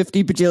about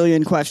 50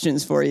 bajillion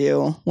questions for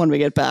you when we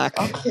get back.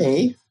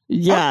 Okay.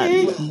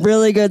 Yeah,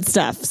 really good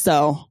stuff.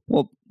 So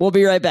we'll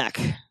be right back.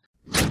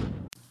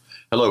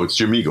 Hello, it's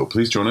Jim Eagle.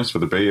 Please join us for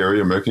the Bay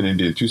Area American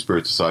Indian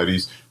Two-Spirit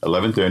Society's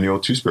 11th Annual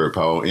Two-Spirit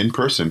Powwow in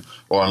person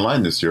or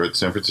online this year at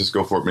San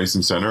Francisco Fort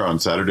Mason Center on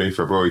Saturday,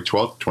 February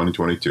 12th,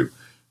 2022.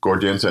 Gourd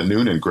dance at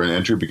noon and grand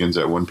entry begins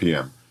at 1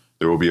 p.m.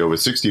 There will be over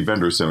 60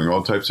 vendors selling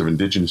all types of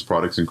indigenous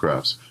products and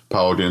crafts.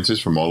 Powwow dancers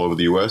from all over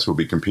the U.S. will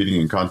be competing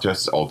in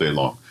contests all day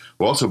long.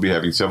 We'll also be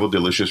having several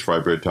delicious fry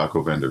bread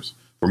taco vendors.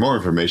 For more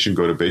information,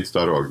 go to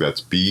baits.org. That's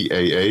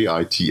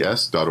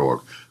BAAITS.org.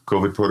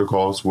 COVID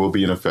protocols will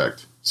be in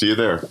effect. See you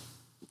there.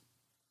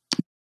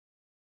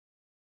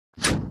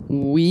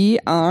 We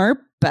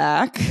are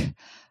back.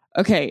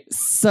 Okay,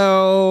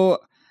 so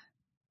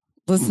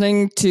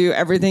listening to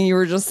everything you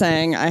were just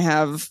saying, I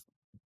have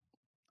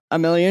a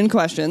million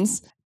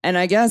questions. And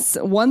I guess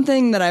one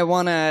thing that I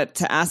want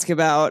to ask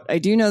about, I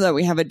do know that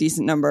we have a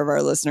decent number of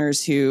our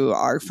listeners who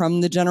are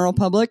from the general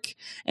public.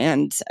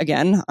 And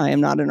again, I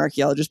am not an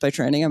archaeologist by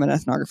training. I'm an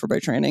ethnographer by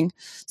training.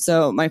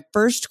 So my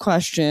first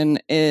question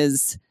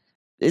is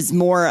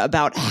more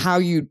about how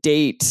you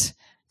date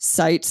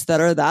sites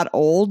that are that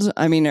old.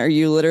 I mean, are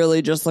you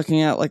literally just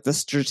looking at like the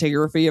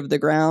stratigraphy of the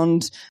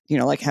ground,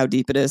 like how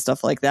deep it is,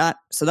 stuff like that?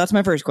 So that's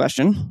my first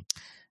question.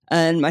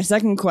 And my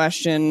second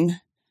question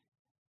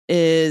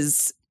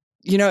is,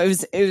 it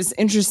was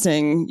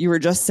interesting. You were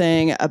just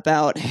saying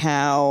about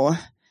how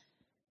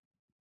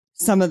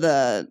some of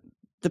the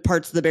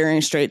parts of the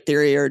Bering Strait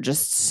theory are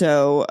just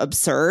so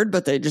absurd,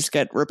 but they just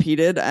get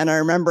repeated. And I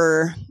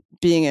remember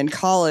being in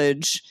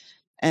college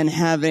and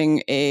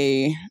having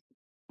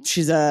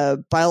she's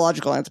a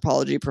biological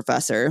anthropology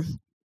professor,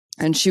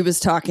 and she was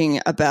talking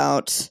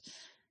about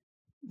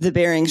the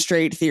Bering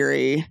Strait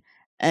theory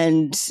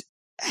and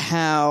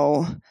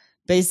how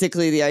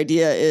basically the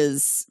idea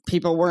is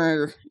people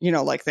were,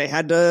 they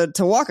had to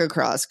walk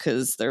across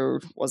because there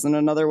wasn't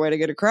another way to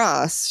get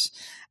across.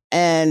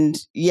 And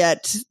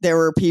yet there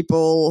were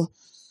people,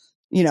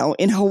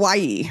 in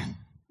Hawaii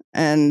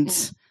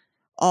and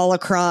all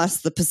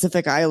across the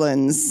Pacific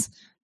Islands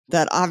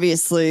that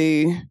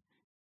obviously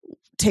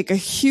take a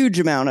huge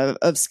amount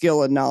of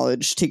skill and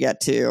knowledge to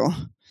get to.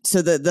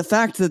 So the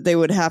fact that they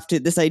would have to,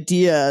 this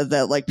idea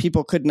that like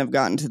people couldn't have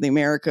gotten to the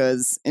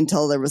Americas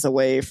until there was a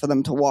way for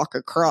them to walk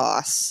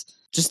across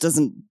just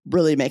doesn't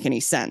really make any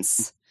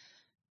sense.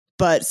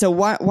 But so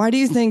why do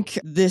you think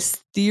this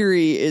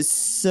theory is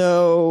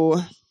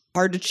so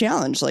hard to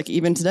challenge? Like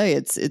even today,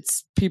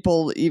 it's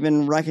people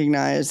even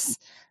recognize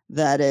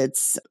that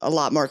it's a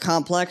lot more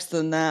complex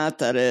than that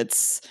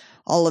it's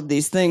all of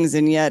these things,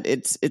 and yet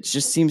it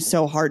just seems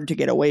so hard to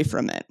get away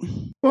from it.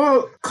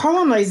 Well,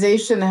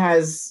 colonization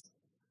has,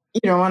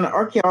 and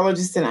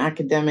archaeologists and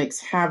academics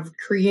have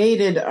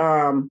created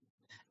an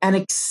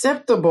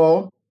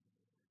acceptable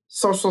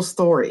social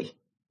story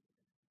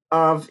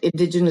of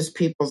indigenous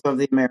peoples of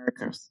the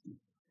Americas,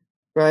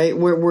 right?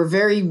 We're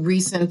very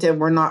recent and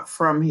we're not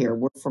from here.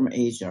 We're from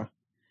Asia.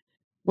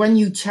 When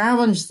you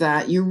challenge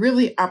that, you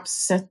really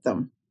upset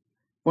them.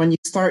 When you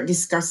start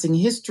discussing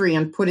history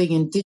and putting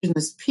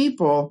indigenous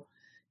people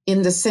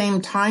in the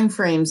same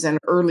timeframes and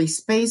early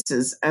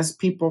spaces as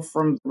people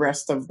from the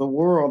rest of the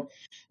world.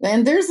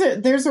 And there's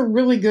a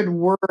really good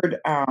word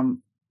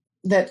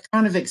that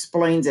kind of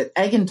explains it,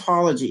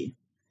 agontology.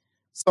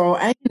 So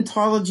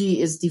agontology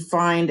is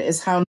defined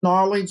as how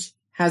knowledge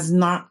has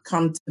not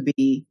come to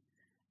be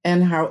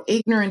and how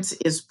ignorance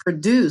is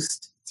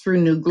produced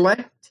through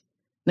neglect,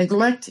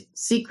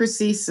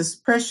 secrecy,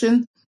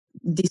 suppression,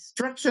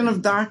 destruction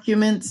of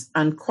documents,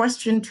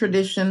 unquestioned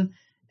tradition,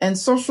 and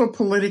social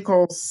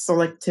political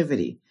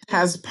selectivity.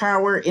 Has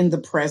power in the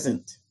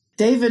present.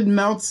 David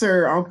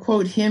Meltzer, I'll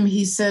quote him,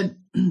 he said,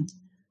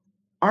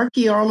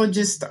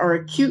 archaeologists are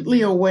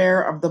acutely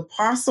aware of the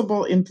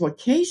possible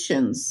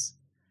implications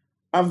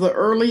of the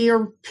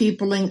earlier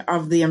peopling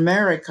of the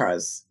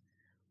Americas,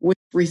 which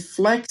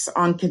reflects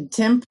on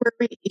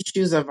contemporary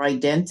issues of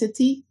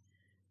identity,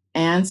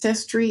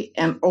 ancestry,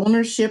 and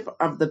ownership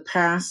of the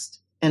past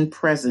and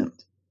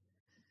present.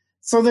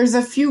 So there's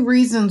a few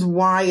reasons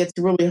why it's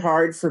really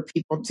hard for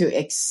people to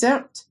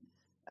accept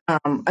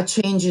a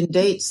change in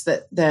dates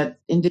that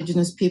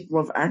indigenous people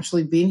have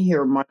actually been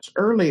here much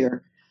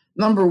earlier.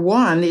 Number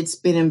one, it's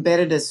been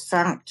embedded as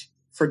fact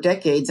for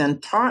decades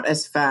and taught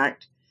as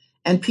fact,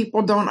 and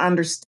people don't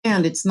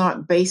understand it's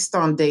not based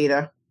on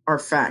data or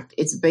fact.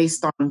 It's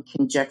based on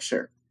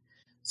conjecture.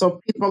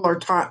 So people are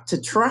taught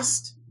to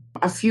trust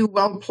a few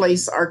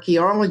well-placed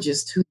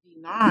archaeologists who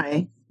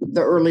deny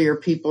the earlier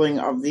peopling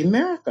of the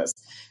Americas.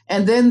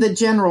 And then the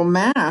general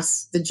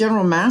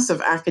mass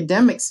of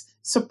academics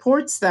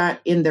supports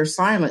that in their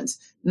silence,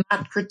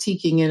 not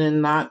critiquing it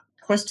and not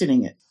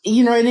questioning it.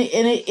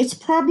 It's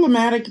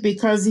problematic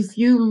because if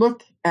you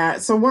look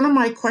at, so one of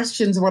my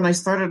questions when I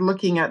started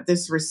looking at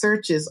this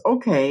research is,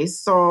 okay,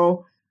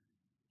 so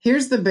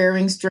here's the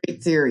Bering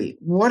Strait theory.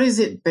 What is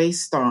it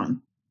based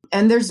on?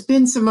 And there's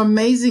been some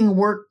amazing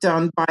work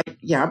done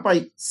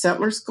by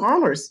settler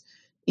scholars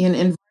in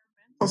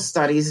environmental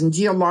studies and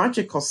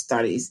geological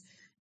studies.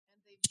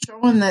 And they've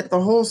shown that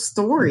the whole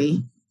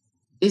story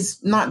is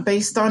not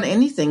based on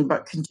anything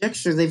but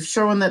conjecture. They've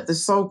shown that the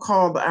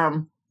so-called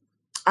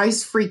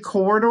ice-free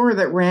corridor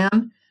that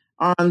ran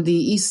on the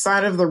east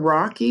side of the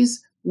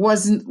Rockies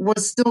was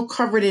still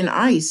covered in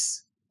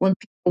ice when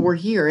people were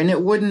here, and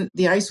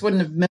the ice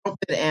wouldn't have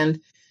melted and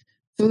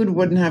food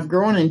wouldn't have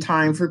grown in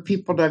time for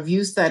people to have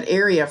used that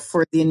area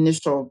for the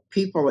initial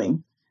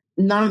peopling.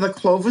 None of the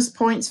Clovis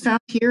points found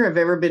here have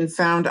ever been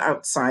found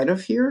outside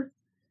of here.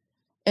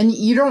 And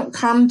you don't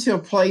come to a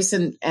place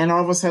and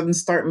all of a sudden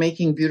start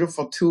making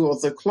beautiful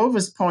tools. The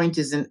Clovis point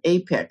is an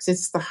apex.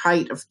 It's the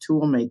height of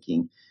tool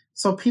making.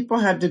 So people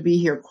had to be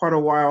here quite a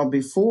while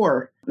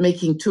before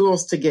making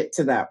tools to get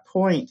to that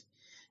point.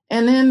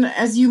 And then,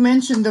 as you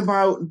mentioned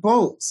about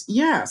boats,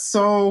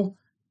 so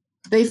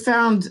they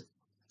found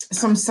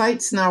some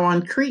sites now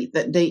on Crete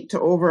that date to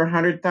over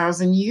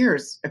 100,000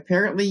 years.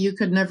 Apparently, you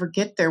could never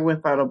get there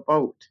without a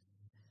boat.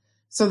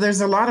 So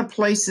there's a lot of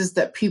places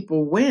that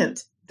people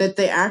went that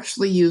they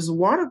actually use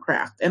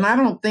watercraft. And I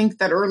don't think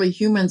that early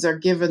humans are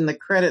given the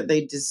credit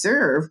they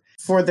deserve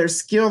for their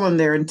skill and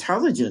their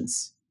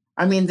intelligence.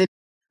 I mean, they've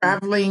been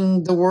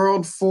traveling the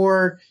world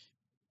for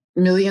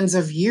millions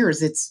of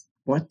years. It's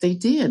what they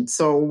did.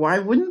 So why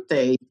wouldn't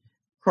they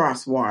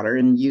cross water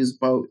and use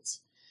boats?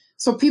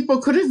 So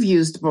people could have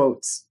used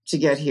boats to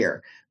get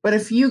here. But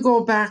if you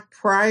go back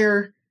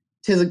prior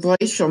to the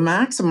glacial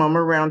maximum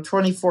around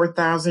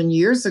 24,000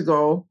 years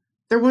ago,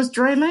 there was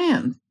dry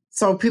land.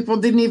 So people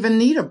didn't even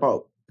need a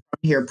boat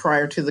here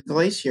prior to the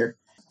glacier.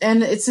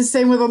 And it's the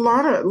same with a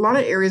lot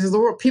of areas of the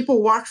world.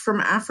 People walked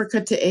from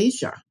Africa to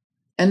Asia,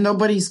 and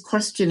nobody's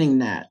questioning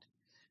that.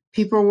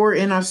 People were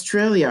in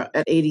Australia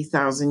at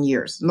 80,000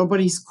 years.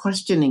 Nobody's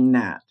questioning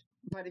that.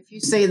 But if you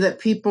say that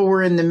people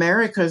were in the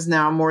Americas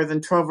now more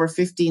than 12 or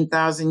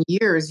 15,000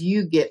 years,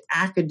 you get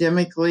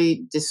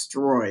academically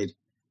destroyed.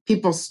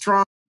 People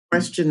strongly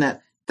question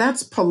that.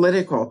 That's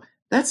political.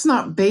 That's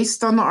not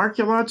based on the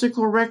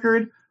archaeological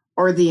record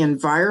or the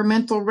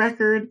environmental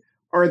record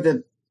or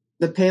the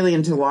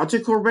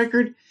paleontological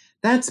record.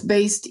 That's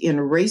based in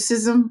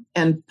racism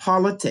and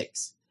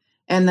politics.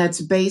 And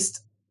that's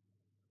based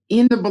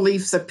in the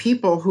beliefs of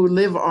people who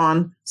live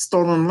on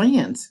stolen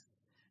lands,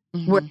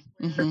 where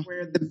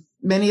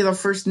many of the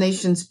First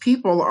Nations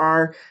people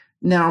are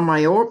now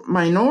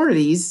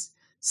minorities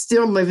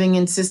still living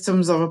in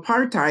systems of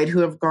apartheid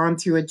who have gone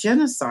through a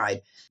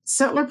genocide.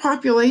 Settler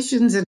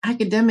populations and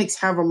academics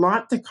have a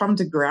lot to come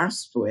to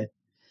grasp with.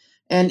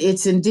 And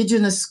it's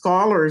Indigenous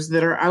scholars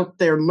that are out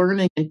there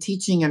learning and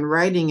teaching and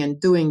writing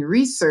and doing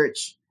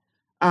research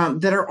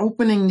that are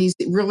opening these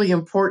really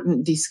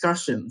important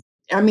discussions.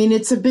 I mean,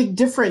 it's a big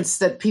difference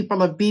that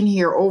people have been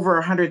here over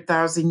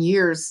 100,000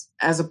 years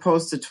as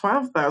opposed to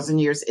 12,000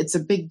 years. It's a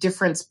big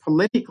difference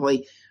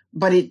politically,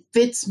 but it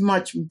fits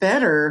much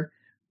better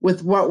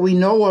with what we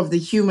know of the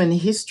human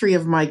history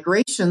of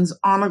migrations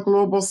on a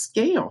global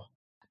scale.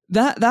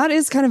 That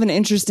is kind of an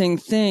interesting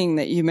thing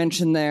that you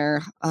mentioned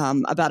there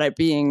about it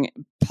being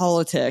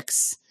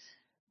politics,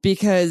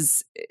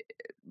 because,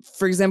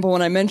 for example,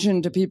 when I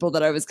mentioned to people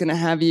that I was going to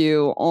have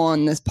you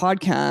on this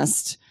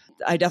podcast,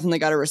 I definitely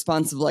got a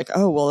response of like,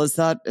 oh, well, is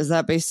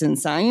that based in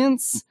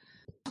science?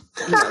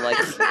 You know, like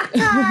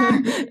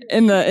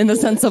in the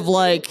sense of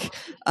like,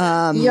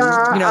 is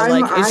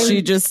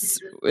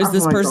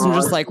this person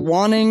just like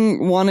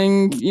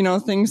wanting,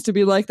 things to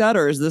be like that?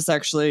 Or is this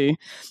actually,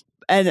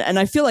 and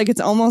I feel like it's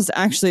almost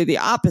actually the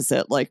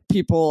opposite. Like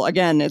people,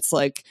 again, it's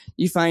like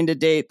you find a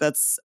date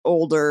that's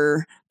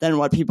older than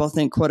what people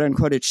think, quote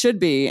unquote, it should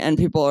be. And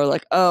people are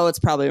like, oh, it's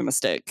probably a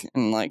mistake.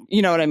 And like,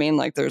 you know what I mean?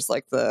 Like there's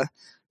like the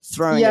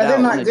throwing it out. Yeah, they're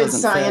not good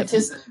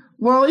scientists. Fit.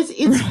 Well,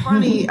 it's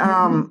funny.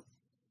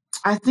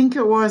 I think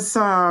it was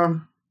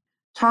Tom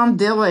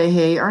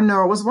Delahaye, or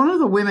no, it was one of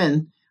the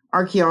women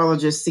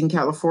archaeologists in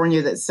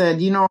California that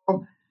said,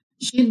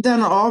 she'd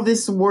done all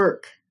this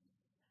work.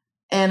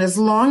 And as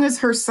long as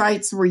her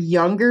sites were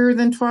younger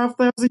than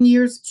 12,000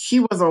 years,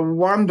 she was a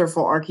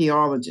wonderful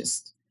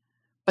archaeologist.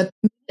 But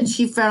when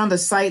she found a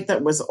site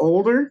that was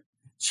older,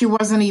 she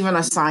wasn't even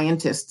a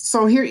scientist.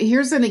 So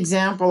here's an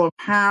example of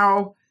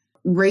how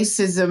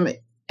racism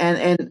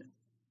and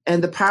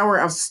the power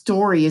of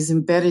story is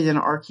embedded in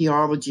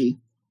archaeology.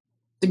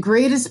 The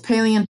greatest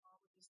paleontologist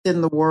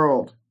in the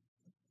world,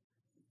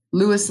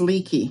 Louis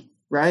Leakey,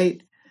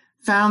 right,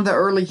 found the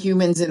early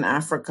humans in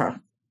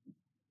Africa.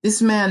 This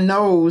man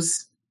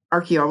knows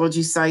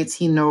archaeology sites.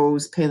 He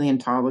knows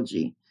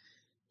paleontology.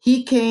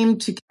 He came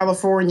to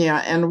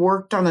California and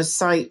worked on a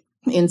site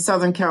in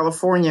Southern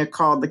California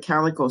called the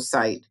Calico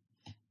site.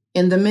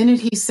 And the minute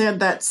he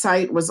said that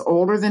site was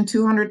older than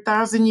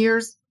 200,000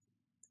 years,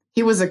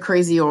 he was a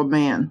crazy old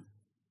man.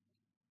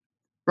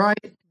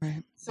 Right?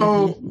 Right.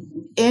 So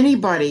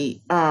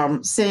anybody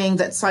saying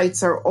that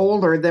sites are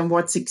older than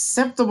what's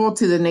acceptable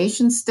to the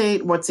nation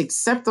state, what's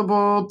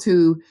acceptable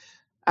to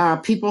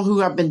people who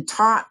have been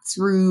taught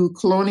through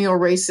colonial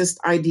racist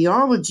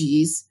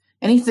ideologies,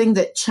 anything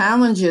that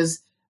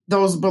challenges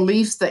those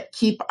beliefs that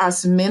keep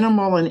us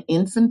minimal and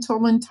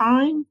infantile in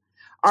time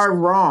are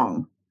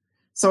wrong.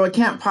 So it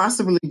can't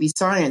possibly be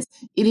science.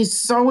 It is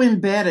so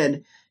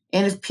embedded.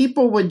 And if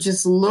people would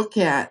just look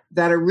at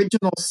that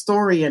original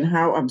story and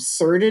how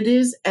absurd it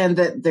is, and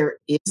that there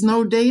is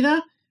no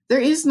data,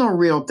 there is no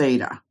real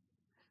data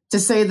to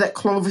say that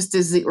Clovis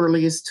is the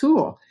earliest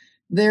tool.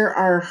 There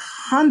are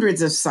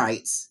hundreds of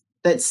sites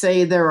that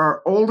say there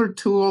are older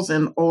tools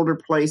in older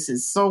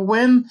places. So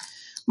when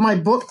my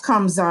book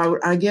comes out,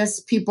 I guess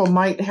people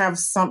might have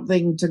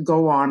something to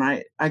go on.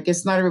 I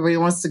guess not everybody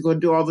wants to go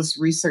do all this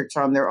research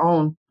on their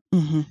own.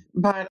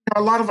 But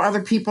a lot of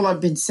other people have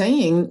been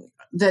saying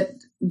that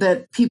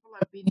people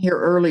have been here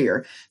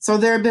earlier. So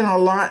there have been a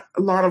lot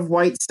of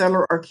white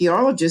settler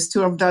archaeologists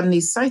who have done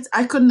these sites.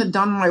 I couldn't have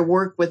done my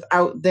work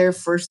without their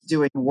first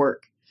doing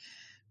work.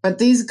 But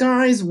these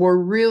guys were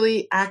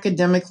really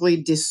academically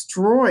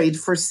destroyed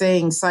for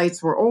saying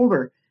sites were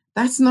older.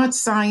 That's not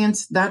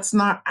science. That's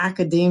not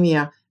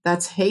academia.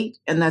 That's hate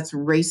and that's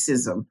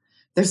racism.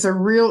 There's a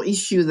real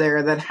issue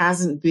there that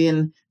hasn't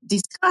been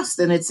discussed,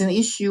 and it's an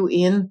issue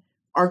in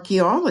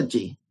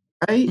archaeology,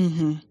 right?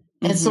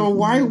 And so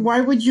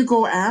why would you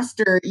go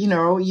after,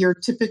 your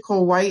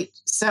typical white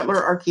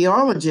settler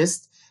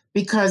archaeologist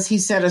because he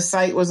said a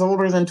site was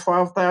older than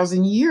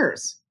 12,000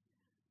 years?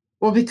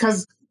 Well,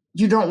 because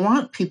you don't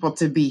want people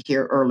to be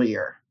here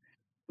earlier.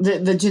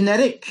 The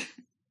genetic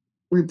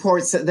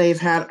reports that they've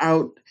had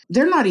out,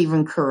 they're not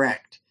even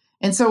correct.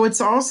 And so it's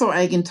also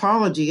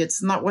agontology.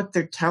 It's not what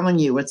they're telling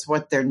you, it's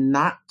what they're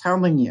not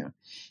telling you.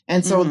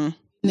 And so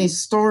these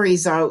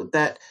stories out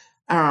that,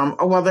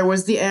 there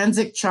was the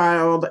Anzac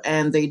child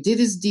and they did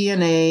his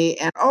DNA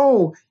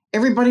and,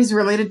 everybody's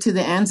related to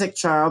the Anzac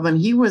child and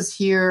he was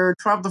here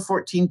 12 to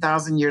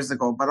 14,000 years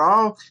ago, but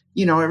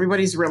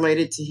everybody's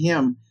related to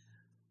him.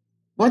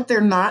 What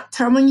they're not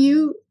telling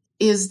you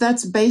is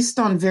that's based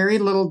on very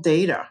little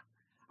data.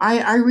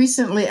 I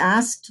recently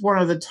asked one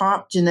of the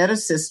top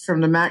geneticists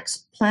from the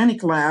Max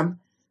Planck Lab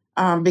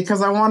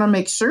because I want to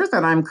make sure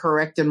that I'm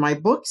correct in my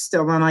book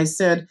still. And I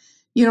said,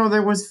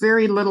 there was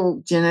very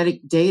little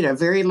genetic data,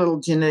 very little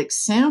genetic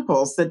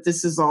samples that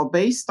this is all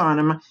based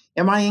on.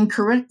 Am I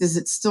incorrect? Is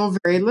it still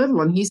very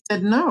little? And he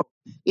said, no,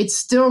 it's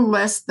still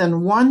less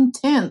than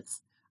 1/10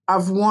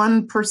 of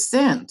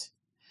 1%.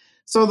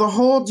 So the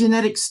whole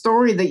genetic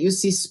story that you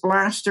see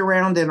splashed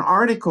around in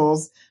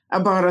articles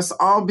about us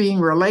all being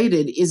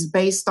related is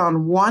based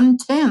on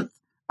 1/10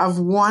 of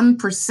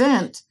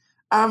 1%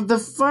 of the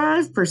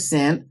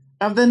 5%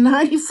 of the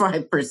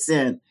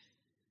 95%.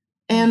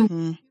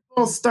 And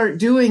people start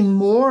doing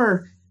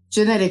more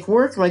genetic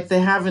work like they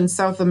have in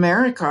South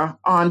America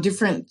on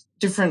different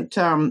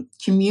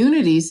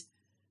communities,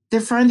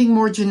 they're finding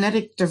more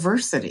genetic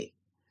diversity.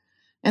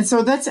 And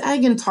so that's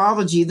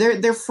agontology.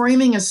 They're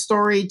framing a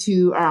story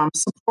to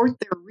support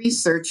their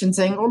research and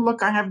saying,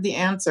 look, I have the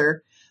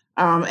answer.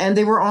 And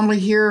they were only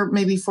here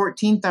maybe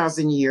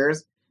 14,000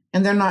 years.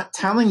 And they're not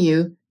telling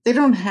you, they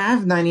don't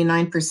have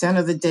 99%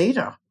 of the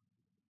data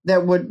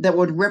that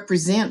would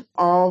represent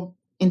all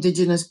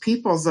Indigenous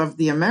peoples of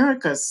the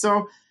Americas.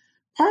 So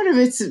part of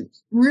it's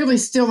really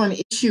still an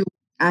issue with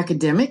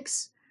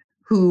academics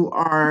who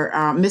are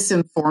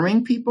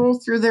misinforming people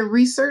through their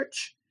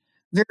research.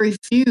 Very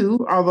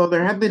few, although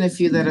there have been a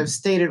few that have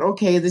stated,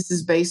 okay, this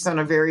is based on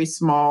a very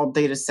small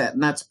data set,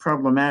 and that's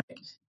problematic.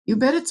 You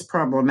bet it's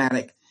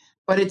problematic,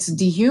 but it's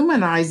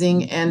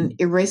dehumanizing and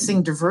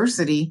erasing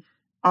diversity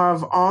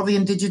of all the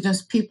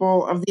Indigenous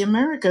people of the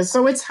Americas.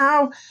 So it's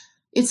how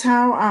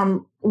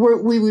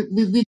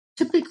we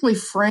typically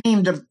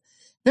framed.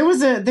 There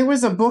was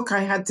a book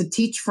I had to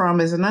teach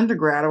from as an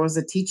undergrad. I was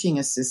a teaching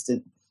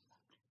assistant,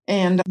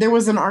 and there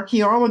was an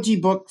archaeology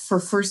book for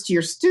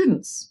first-year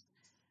students.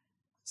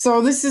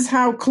 So this is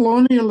how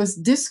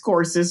colonialist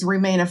discourses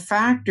remain a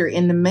factor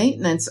in the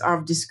maintenance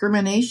of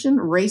discrimination,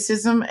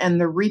 racism,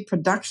 and the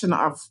reproduction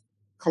of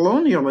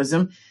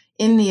colonialism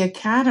in the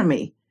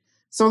academy.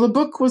 So the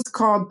book was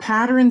called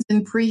Patterns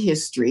in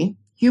Prehistory,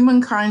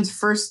 Humankind's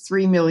First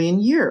 3 Million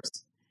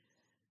Years.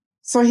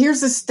 So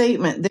here's a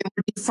statement. They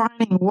were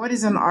defining what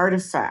is an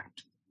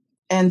artifact.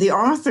 And the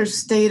author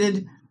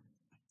stated,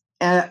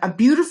 a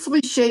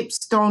beautifully shaped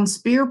stone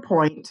spear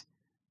point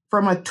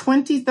from a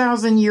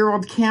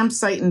 20,000-year-old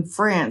campsite in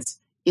France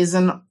is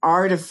an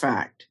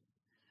artifact,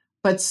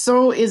 but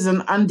so is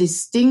an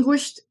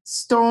undistinguished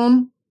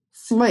stone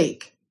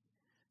flake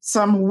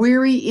some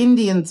weary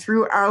Indian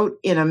threw out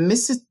in a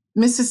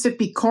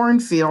Mississippi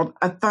cornfield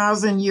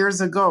 1,000 years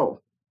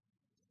ago.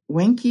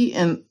 Wenke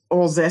and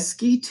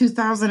Olszewski,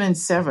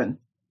 2007,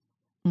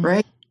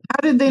 right?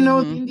 How did they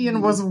know the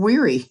Indian was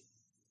weary?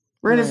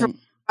 Right, from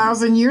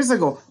 1,000 years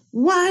ago.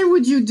 Why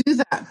would you do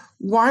that?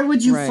 Why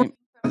would you frame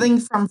something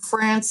from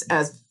France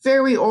as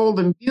very old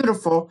and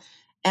beautiful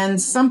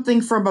and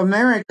something from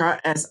America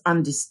as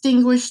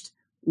undistinguished,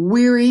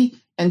 weary,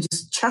 and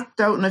just chucked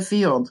out in a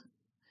field.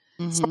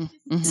 So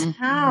this is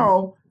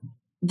how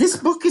this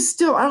book is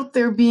still out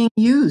there being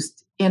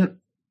used in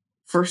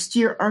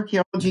first-year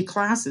archaeology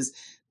classes.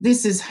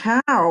 This is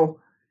how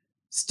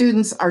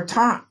students are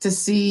taught to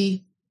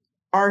see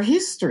our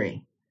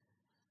history.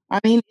 I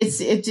mean,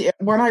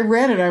 when I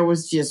read it, I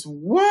was just,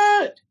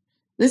 what?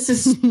 This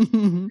is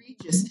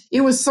egregious.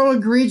 It was so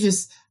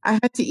egregious. I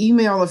had to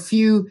email a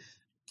few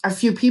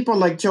people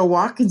like Joe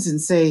Watkins and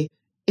say,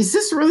 is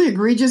this really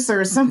egregious or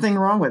is something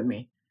wrong with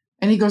me?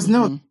 And he goes,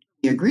 no, it's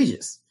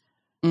egregious.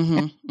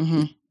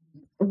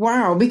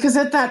 Wow. Because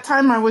at that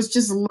time I was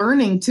just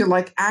learning to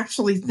like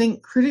actually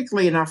think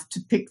critically enough to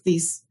pick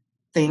these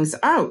things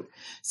out.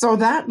 So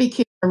that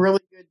became a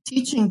really good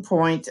teaching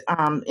point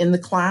in the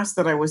class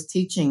that I was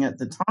teaching at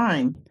the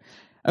time.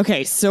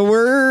 Okay. So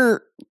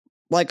we're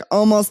like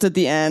almost at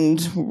the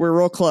end. We're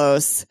real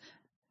close.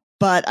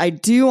 But I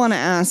do want to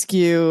ask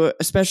you,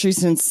 especially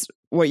since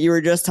what you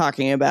were just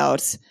talking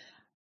about,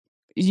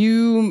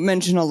 you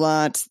mentioned a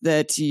lot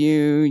that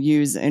you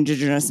use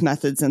Indigenous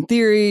methods and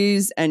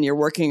theories, and you're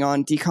working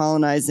on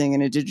decolonizing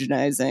and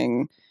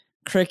indigenizing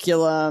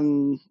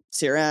curriculum,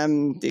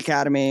 CRM, the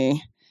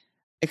academy,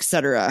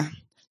 etc.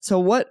 So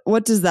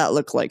what does that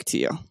look like to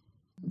you?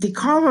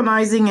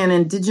 Decolonizing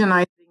and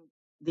indigenizing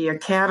the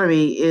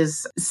academy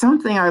is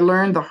something I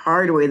learned the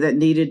hard way that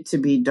needed to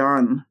be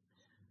done.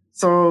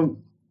 So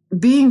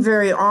being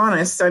very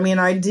honest, I mean,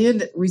 I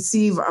did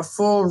receive a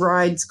full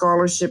ride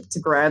scholarship to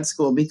grad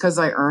school because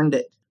I earned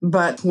it.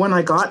 But when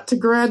I got to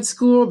grad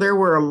school, there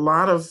were a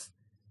lot of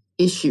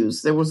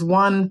issues. There was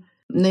one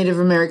Native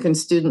American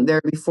student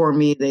there before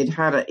me. They'd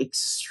had an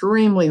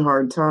extremely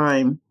hard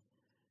time.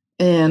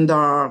 And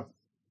the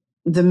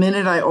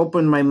minute I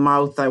opened my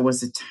mouth, I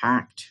was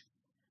attacked.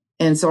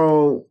 And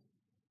so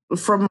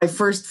from my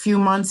first few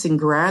months in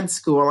grad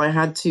school, I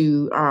had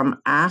to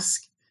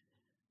ask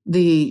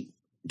the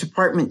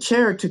department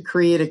chair to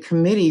create a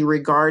committee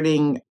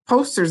regarding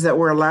posters that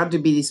were allowed to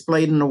be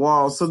displayed in the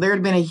wall. So there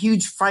had been a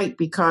huge fight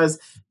because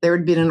there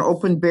had been an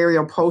open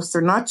burial poster,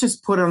 not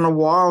just put on a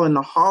wall in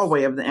the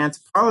hallway of the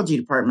anthropology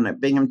department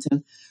at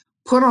Binghamton,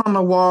 put on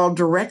the wall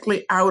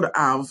directly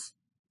outside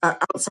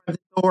the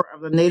door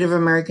of the Native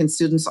American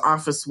student's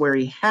office where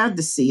he had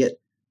to see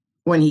it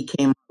when he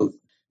came out.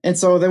 And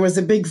so there was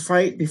a big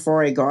fight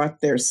before I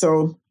got there.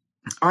 So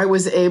I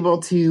was able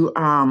to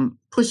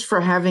push for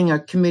having a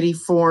committee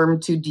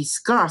formed to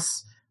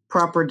discuss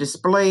proper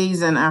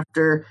displays. And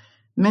after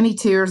many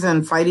tears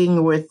and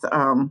fighting with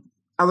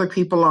other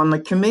people on the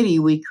committee,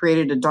 we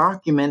created a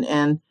document.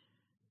 And,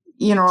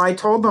 you know, I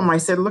told them, I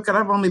said, look,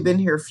 I've only been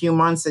here a few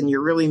months and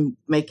you're really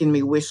making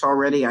me wish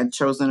already I'd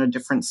chosen a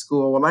different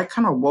school. Well, I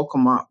kind of woke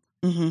them up.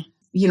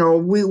 You know,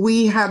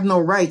 we had no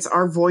rights.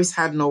 Our voice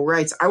had no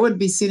rights. I would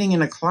be sitting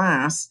in a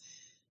class,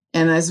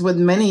 and as with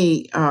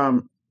many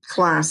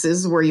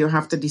classes where you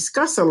have to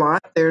discuss a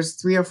lot, there's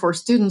 3 or 4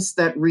 students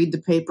that read the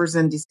papers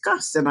and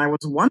discuss, and I was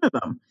one of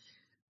them.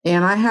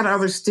 And I had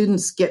other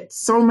students get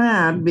so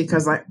mad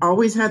because I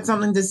always had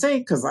something to say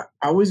because I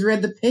always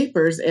read the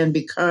papers, and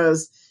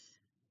because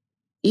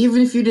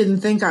even if you didn't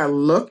think I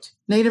looked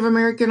Native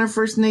American or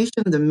First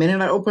Nation, the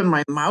minute I opened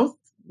my mouth,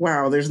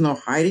 wow, there's no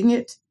hiding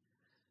it.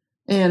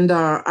 And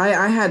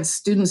I had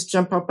students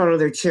jump up out of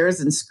their chairs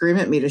and scream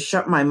at me to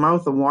shut my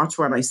mouth and watch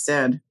what I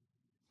said.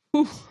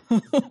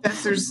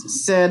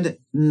 Professors said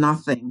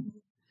nothing.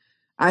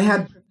 I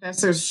had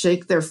professors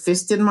shake their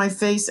fist in my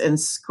face and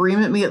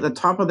scream at me at the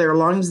top of their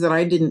lungs that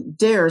I didn't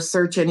dare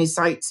search any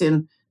sites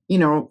in, you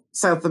know,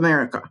 South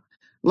America.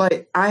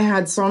 Like, I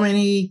had so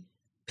many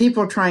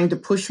people trying to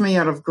push me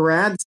out of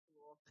grad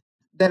school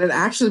that it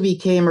actually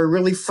became a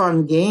really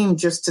fun game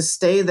just to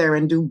stay there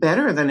and do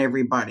better than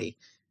everybody.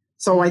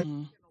 So in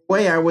a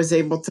way, I was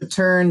able to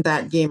turn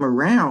that game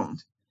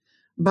around.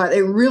 But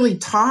it really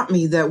taught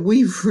me that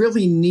we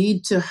really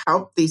need to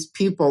help these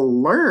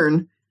people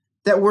learn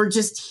that we're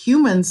just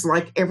humans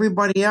like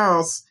everybody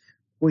else.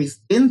 We've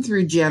been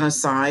through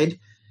genocide.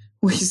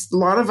 A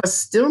lot of us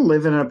still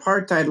live in an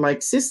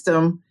apartheid-like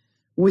system.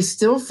 We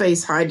still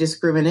face high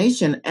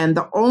discrimination. And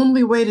the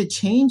only way to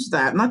change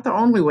that, not the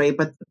only way,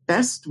 but the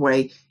best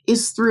way,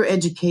 is through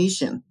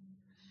education.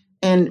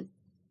 And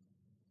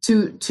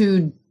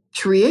to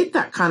create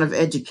that kind of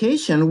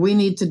education, we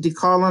need to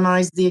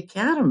decolonize the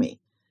academy.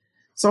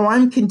 So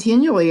I'm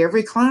continually,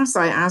 every class,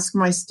 I ask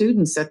my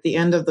students at the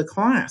end of the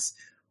class,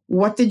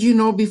 what did you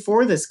know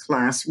before this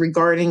class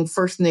regarding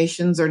First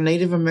Nations or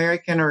Native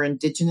American or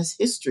Indigenous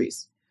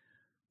histories?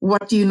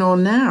 What do you know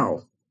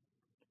now?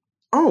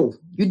 Oh,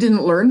 you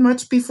didn't learn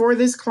much before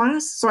this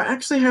class? So I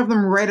actually have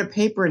them write a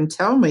paper and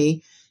tell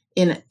me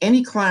in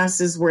any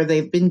classes where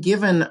they've been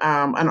given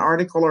an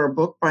article or a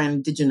book by an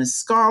Indigenous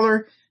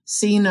scholar,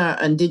 seen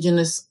an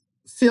Indigenous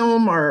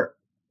film or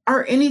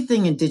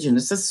anything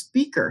Indigenous, a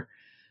speaker,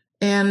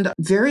 and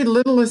very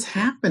little is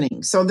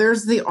happening. So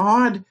there's the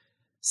odd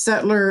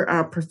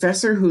settler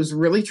professor who's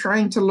really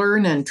trying to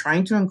learn and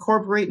trying to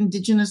incorporate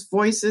Indigenous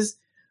voices.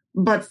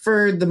 But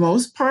for the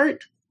most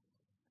part,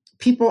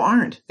 people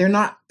aren't. They're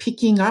not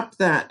picking up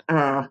that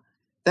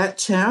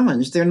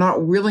challenge. They're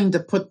not willing to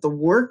put the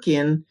work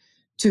in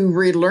to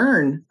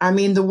relearn. I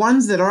mean, the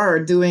ones that are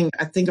doing,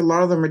 I think a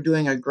lot of them are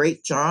doing a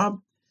great job,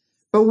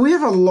 but we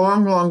have a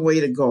long, long way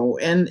to go.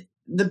 And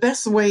the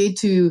best way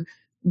to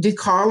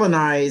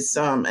decolonize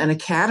an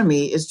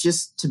academy is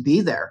just to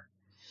be there.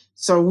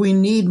 So we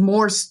need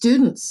more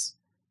students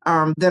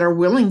that are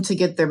willing to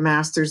get their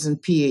masters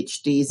and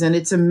PhDs. And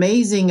it's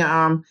amazing.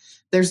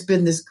 There's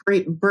been this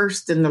great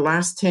burst in the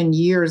last 10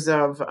 years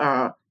of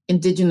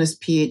Indigenous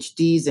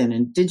PhDs and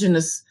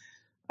Indigenous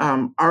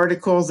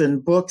articles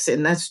and books.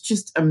 And that's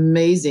just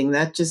amazing.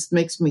 That just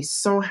makes me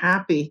so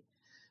happy.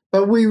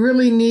 But we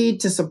really need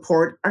to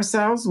support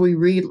ourselves. We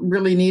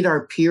really need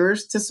our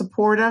peers to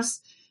support us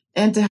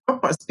and to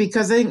help us,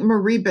 because I think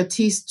Marie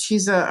Baptiste,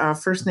 she's a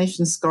First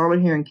Nations scholar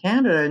here in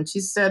Canada, and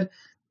she said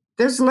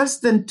there's less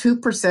than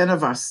 2%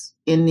 of us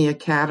in the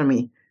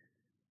academy.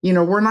 You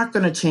know, we're not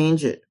going to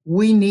change it.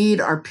 We need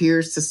our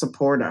peers to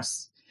support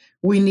us.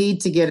 We need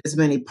to get as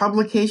many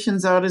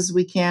publications out as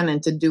we can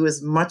and to do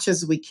as much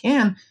as we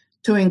can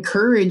to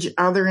encourage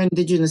other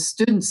Indigenous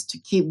students to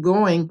keep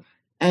going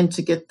and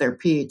to get their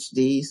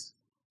PhDs.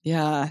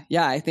 Yeah.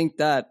 I think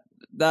that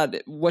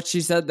what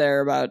she said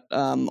there about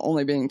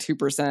only being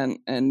 2%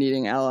 and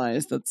needing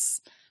allies,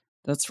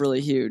 that's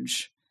really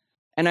huge.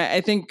 And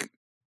I think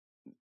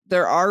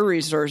there are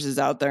resources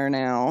out there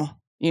now,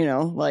 you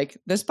know, like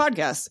this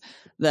podcast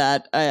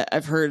that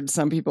I've heard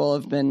some people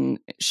have been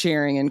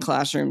sharing in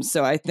classrooms.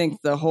 So I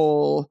think the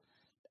whole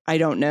 "I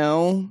don't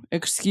know"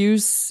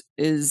 excuse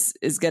is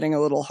getting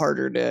a little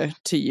harder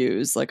to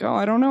use. Like, oh,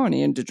 I don't know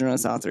any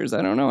Indigenous authors.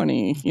 I don't know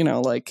any, you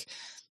know, like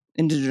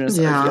Indigenous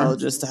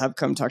archaeologists to have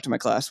come talk to my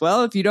class.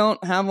 Well, if you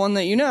don't have one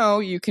that you know,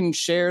 you can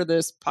share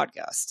this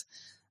podcast.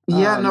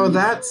 Yeah, no,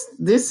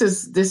 this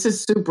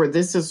is super.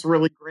 This is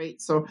really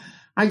great. So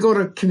I go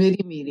to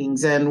committee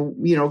meetings and,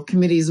 you know,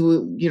 committees,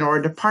 you know,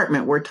 our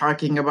department, we're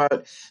talking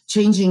about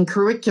changing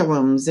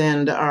curriculums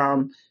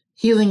and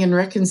healing and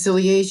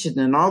reconciliation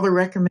and all the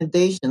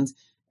recommendations.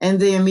 And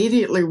they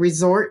immediately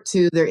resort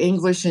to their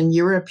English and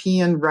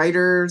European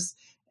writers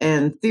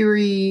and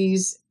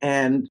theories.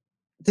 And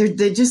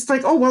they're just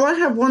like, oh, well, I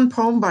have one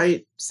poem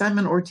by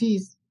Simon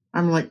Ortiz.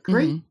 I'm like,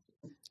 great. Mm-hmm.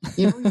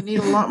 You know, you need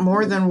a lot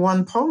more than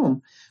one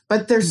poem.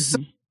 But they're so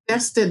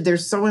invested, they're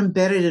so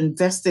embedded,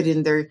 invested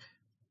in their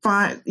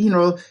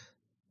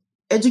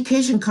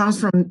education comes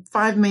from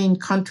 5 main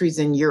countries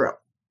in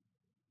Europe.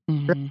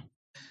 Mm-hmm.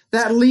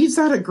 That leaves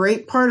out a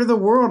great part of the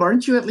world.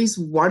 Aren't you at least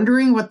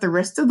wondering what the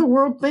rest of the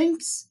world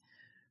thinks?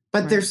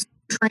 But they're so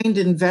trained,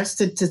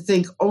 invested to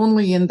think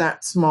only in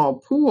that small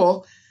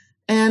pool.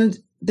 And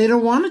they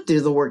don't want to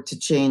do the work to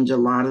change, a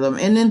lot of them.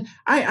 And then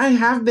I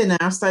have been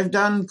asked, I've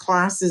done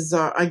classes,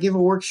 I give a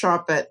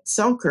workshop at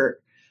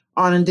Selkirk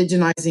on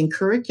indigenizing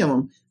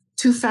curriculum.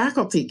 2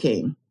 faculty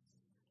came,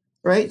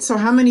 right? So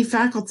how many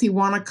faculty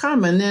want to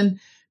come? And then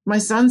my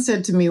son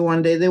said to me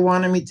one day, they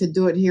wanted me to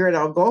do it here at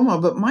Algoma,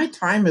 but my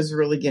time is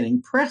really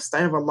getting pressed.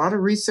 I have a lot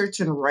of research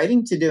and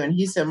writing to do. And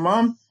he said,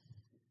 Mom,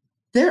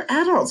 they're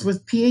adults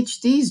with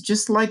PhDs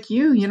just like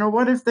you. You know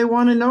what? If they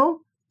want to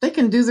know, they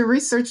can do the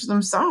research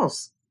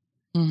themselves.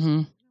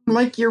 Mm-hmm.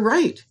 Like, you're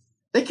right.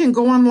 They can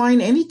go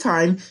online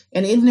anytime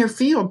and in their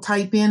field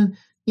type in,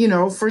 you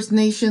know, First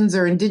Nations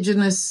or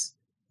Indigenous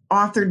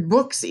authored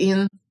books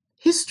in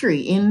history,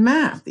 in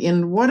math,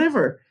 in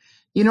whatever,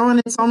 you know,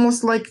 and it's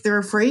almost like they're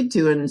afraid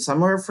to, and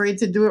some are afraid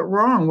to do it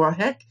wrong. Well,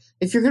 heck,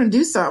 if you're going to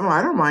do something,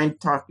 I don't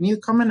mind talking to you,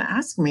 come and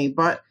ask me.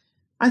 But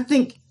I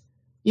think,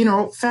 you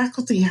know,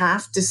 faculty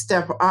have to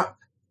step up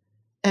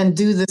and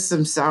do this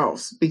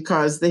themselves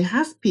because they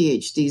have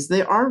PhDs.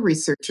 They are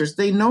researchers.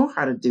 They know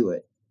how to do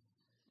it.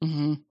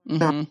 Mm-hmm.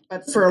 Mm-hmm.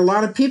 But for a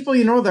lot of people,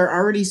 you know, they're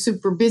already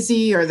super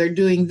busy, or they're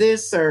doing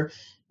this, or,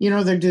 you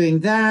know, they're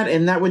doing that.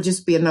 And that would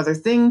just be another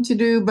thing to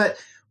do. But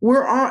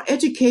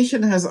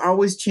education has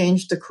always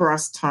changed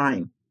across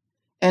time.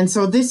 And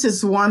so this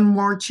is one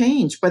more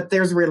change, but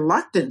there's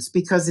reluctance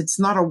because it's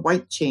not a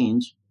white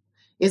change.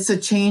 It's a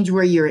change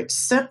where you're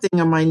accepting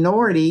a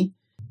minority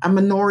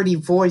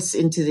voice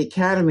into the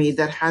academy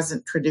that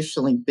hasn't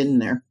traditionally been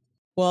there.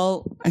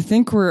 Well, I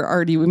think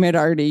we might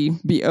already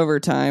be over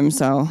time.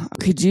 So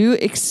could you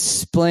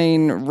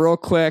explain real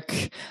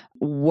quick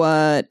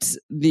because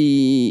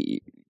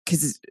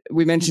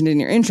we mentioned in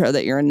your intro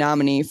that you're a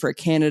nominee for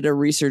Canada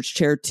Research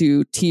Chair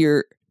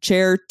Tier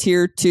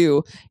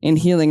 2 in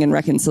Healing and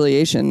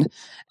Reconciliation.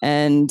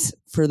 And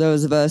for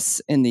those of us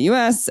in the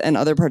US and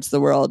other parts of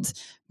the world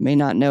may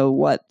not know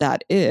what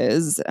that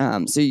is.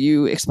 So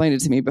you explained it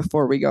to me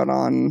before we got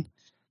on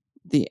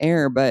the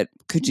air, but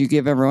could you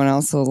give everyone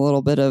else a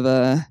little bit of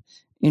a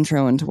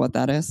intro into what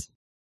that is?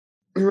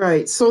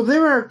 Right. So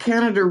there are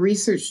Canada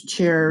Research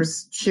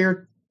Chairs,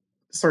 Tier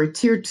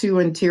 2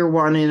 and Tier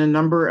 1 in a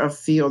number of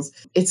fields.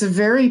 It's a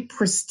very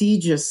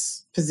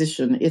prestigious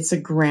position. It's a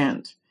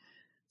grant.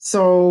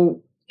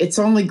 So it's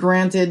only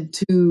granted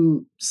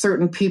to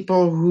certain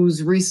people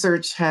whose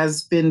research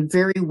has been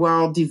very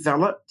well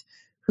developed,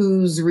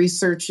 whose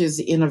research is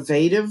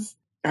innovative,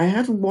 I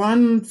had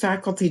one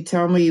faculty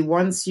tell me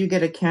once you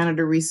get a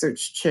Canada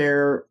Research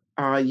Chair,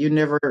 you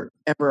never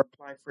ever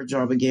apply for a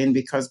job again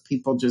because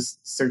people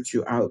just search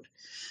you out.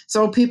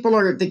 So people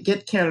that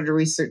get Canada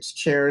Research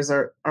Chairs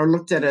are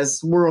looked at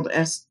as world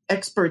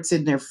experts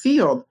in their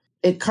field.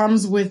 It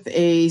comes with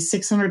a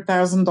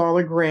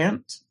 $600,000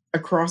 grant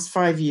across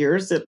 5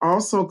 years. It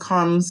also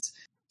comes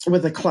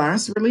with a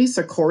class release,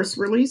 a course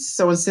release.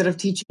 So instead of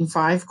teaching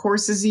 5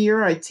 courses a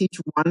year, I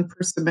teach 1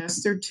 per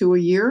semester, 2 a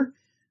year,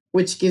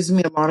 which gives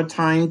me a lot of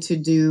time to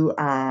do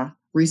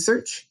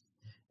research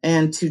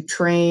and to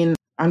train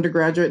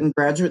undergraduate and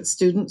graduate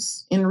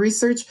students in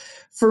research.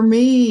 For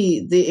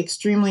me, the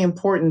extremely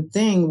important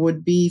thing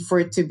would be for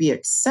it to be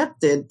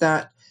accepted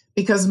that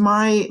because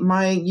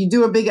you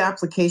do a big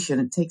application,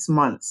 it takes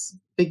months,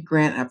 big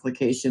grant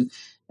application.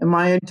 And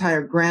my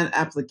entire grant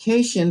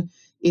application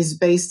is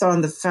based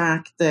on the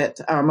fact that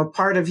a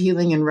part of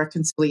healing and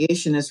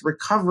reconciliation is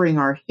recovering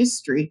our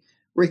history,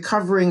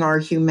 recovering our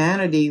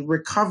humanity,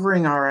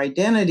 recovering our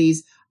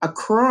identities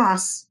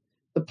across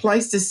the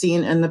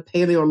Pleistocene and the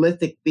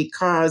Paleolithic,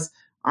 because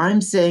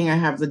I'm saying I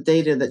have the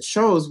data that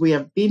shows we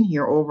have been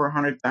here over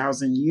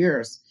 100,000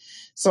 years.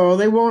 So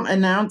they won't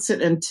announce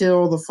it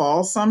until the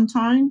fall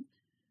sometime.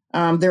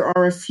 There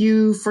are a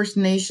few First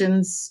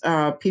Nations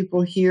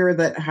people here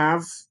that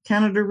have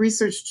Canada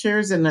Research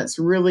Chairs, and that's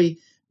really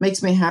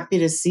makes me happy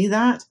to see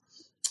that.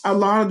 A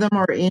lot of them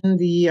are in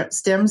the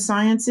STEM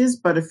sciences,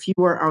 but a few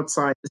are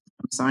outside the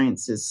STEM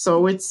sciences.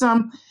 So it's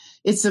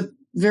a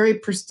very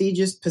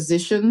prestigious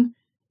position.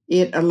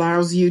 It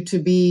allows you to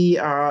be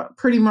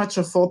pretty much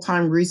a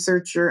full-time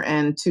researcher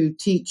and to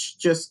teach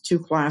just 2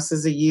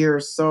 classes a year.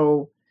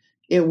 So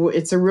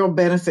it's a real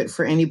benefit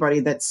for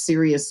anybody that's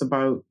serious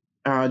about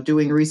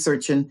doing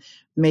research and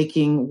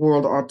making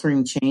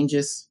world-altering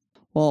changes.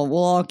 Well,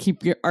 we'll all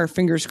keep our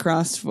fingers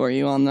crossed for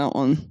you on that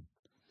one.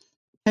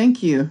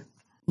 Thank you.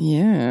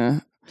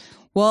 Yeah.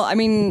 Well, I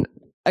mean,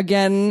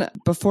 again,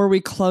 before we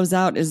close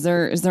out, is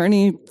there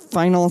any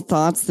final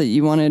thoughts that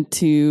you wanted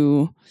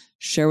to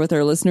share with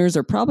our listeners,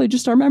 or probably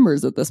just our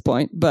members at this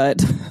point?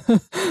 But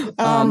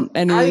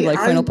any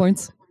final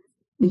points?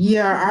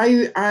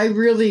 Yeah, I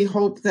really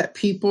hope that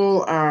people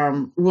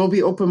will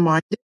be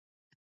open-minded.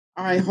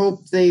 I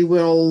hope they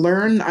will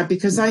learn,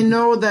 because I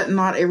know that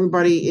not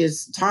everybody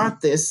is taught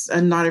this,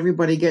 and not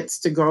everybody gets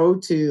to go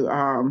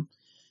to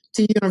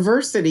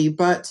university.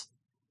 But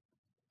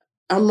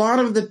a lot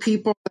of the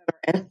people that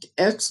are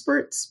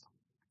experts,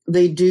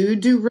 they do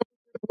really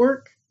good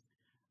work.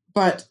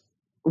 But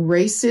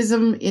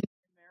racism in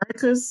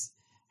Americas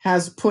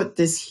has put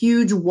this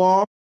huge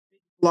block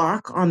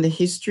on the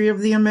history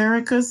of the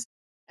Americas,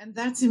 and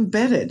that's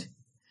embedded.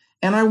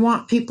 And I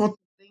want people to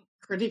think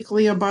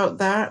critically about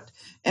that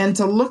and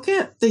to look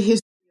at the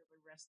history of the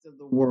rest of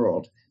the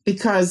world,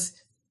 because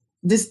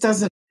this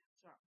doesn't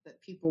match up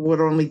that people would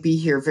only be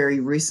here very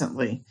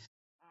recently.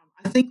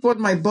 I think when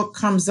my book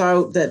comes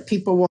out, that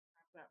people will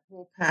have that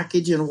whole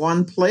package in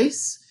one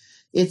place.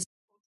 It's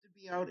supposed to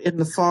be out in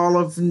the fall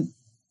of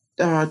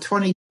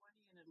 2020, and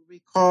it'll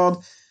be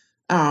called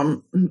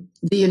The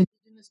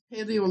Indigenous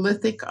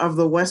Paleolithic of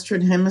the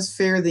Western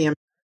Hemisphere, the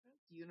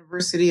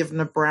University of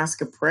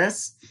Nebraska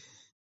Press.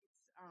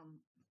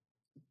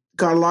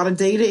 Got a lot of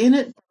data in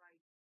it.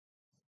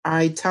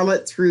 I tell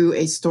it through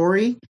a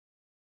story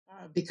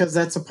because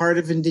that's a part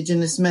of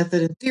Indigenous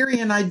method and theory.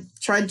 And I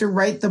tried to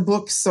write the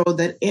book so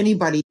that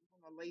anybody,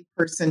 a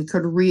layperson,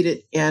 could read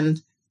it and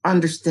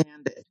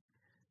understand it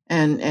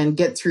and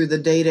get through the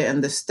data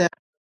and the steps.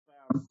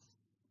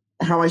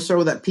 How I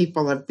show that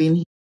people have been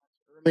here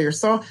earlier.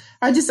 So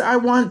I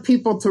want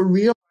people to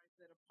realize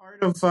that a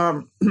part of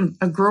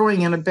a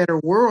growing and a better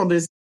world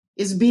is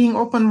being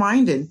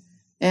open-minded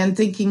and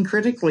thinking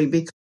critically,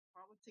 because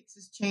politics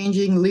is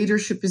changing,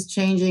 leadership is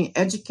changing,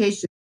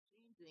 education is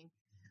changing,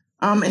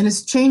 and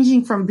it's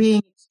changing from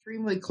being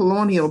extremely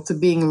colonial to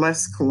being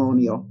less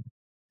colonial.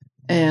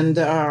 And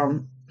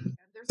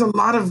there's a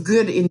lot of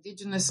good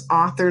Indigenous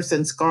authors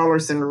and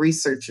scholars and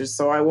researchers.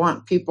 So I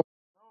want people to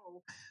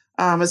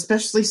know,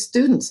 especially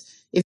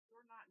students, if you're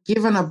not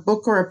given a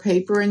book or a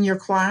paper in your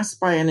class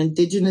by an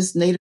Indigenous,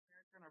 Native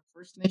American, or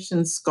First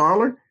Nations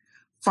scholar,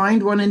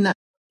 find one in that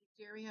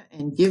area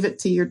and give it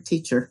to your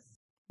teacher.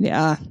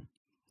 Yeah.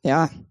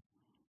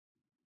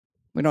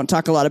 We don't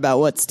talk a lot about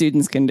what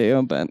students can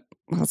do, but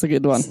that's a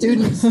good one.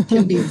 Students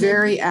can be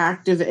very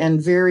active and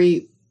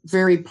very,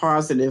 very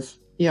positive.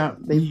 Yeah,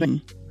 they've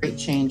made great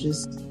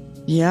changes.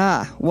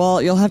 Yeah.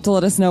 Well, you'll have to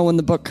let us know when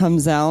the book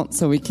comes out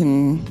so we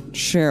can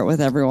share it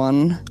with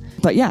everyone.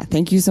 But yeah,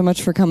 thank you so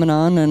much for coming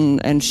on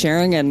and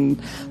sharing.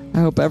 And I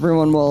hope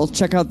everyone will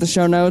check out the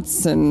show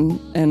notes and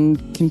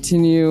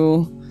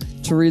continue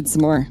to read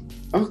some more.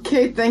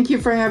 Okay. Thank you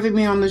for having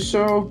me on the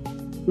show.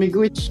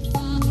 Miigwech.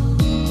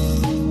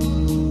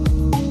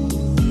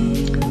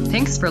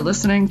 Thanks for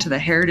listening to the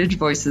Heritage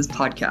Voices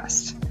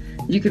podcast.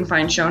 You can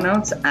find show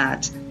notes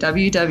at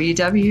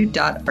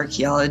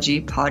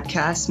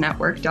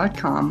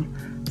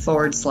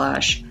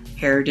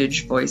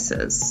www.archaeologypodcastnetwork.com/Heritage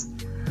Voices.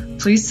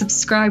 Please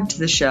subscribe to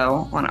the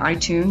show on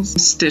iTunes,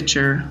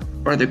 Stitcher,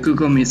 or the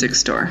Google Music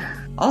Store.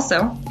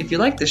 Also, if you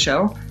like the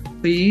show,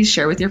 please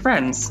share with your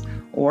friends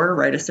or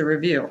write us a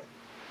review.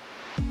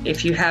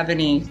 If you have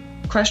any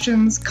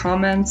questions,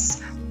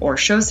 comments, or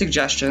show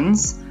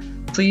suggestions,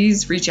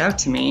 please reach out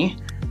to me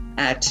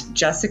at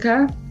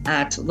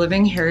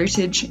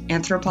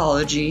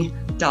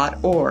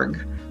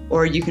jessica@livingheritageanthropology.org,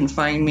 or you can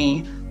find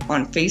me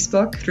on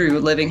Facebook through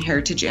Living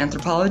Heritage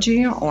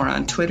Anthropology or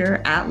on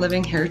Twitter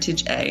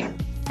 @LivingHeritageA.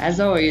 As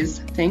always,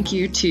 thank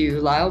you to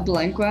Lyle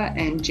Belenqua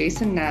and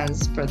Jason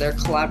Nez for their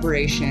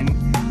collaboration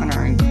on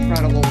our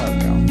incredible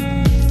logo.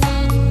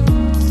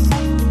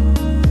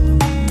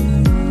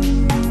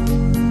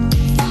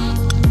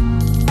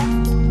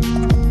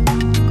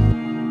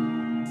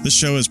 This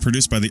show is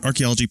produced by the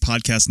Archaeology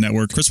Podcast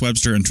Network, Chris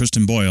Webster and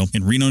Tristan Boyle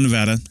in Reno,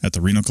 Nevada at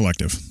the Reno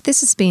Collective. This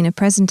has been a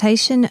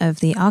presentation of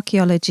the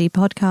Archaeology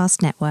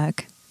Podcast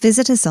Network.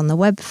 Visit us on the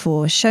web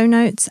for show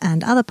notes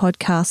and other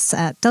podcasts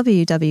at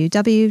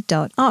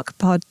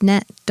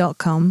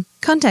www.archpodnet.com.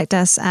 Contact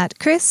us at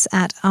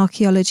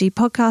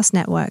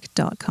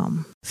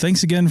chris@archaeologypodcastnetwork.com.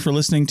 Thanks again for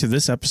listening to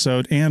this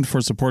episode and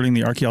for supporting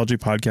the Archaeology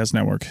Podcast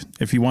Network.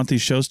 If you want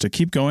these shows to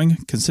keep going,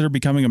 consider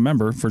becoming a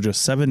member for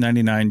just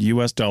 $7.99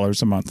 US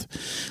a month.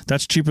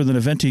 That's cheaper than a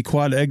venti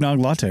quad eggnog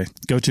latte.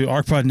 Go to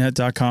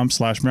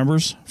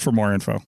archpodnet.com/members for more info.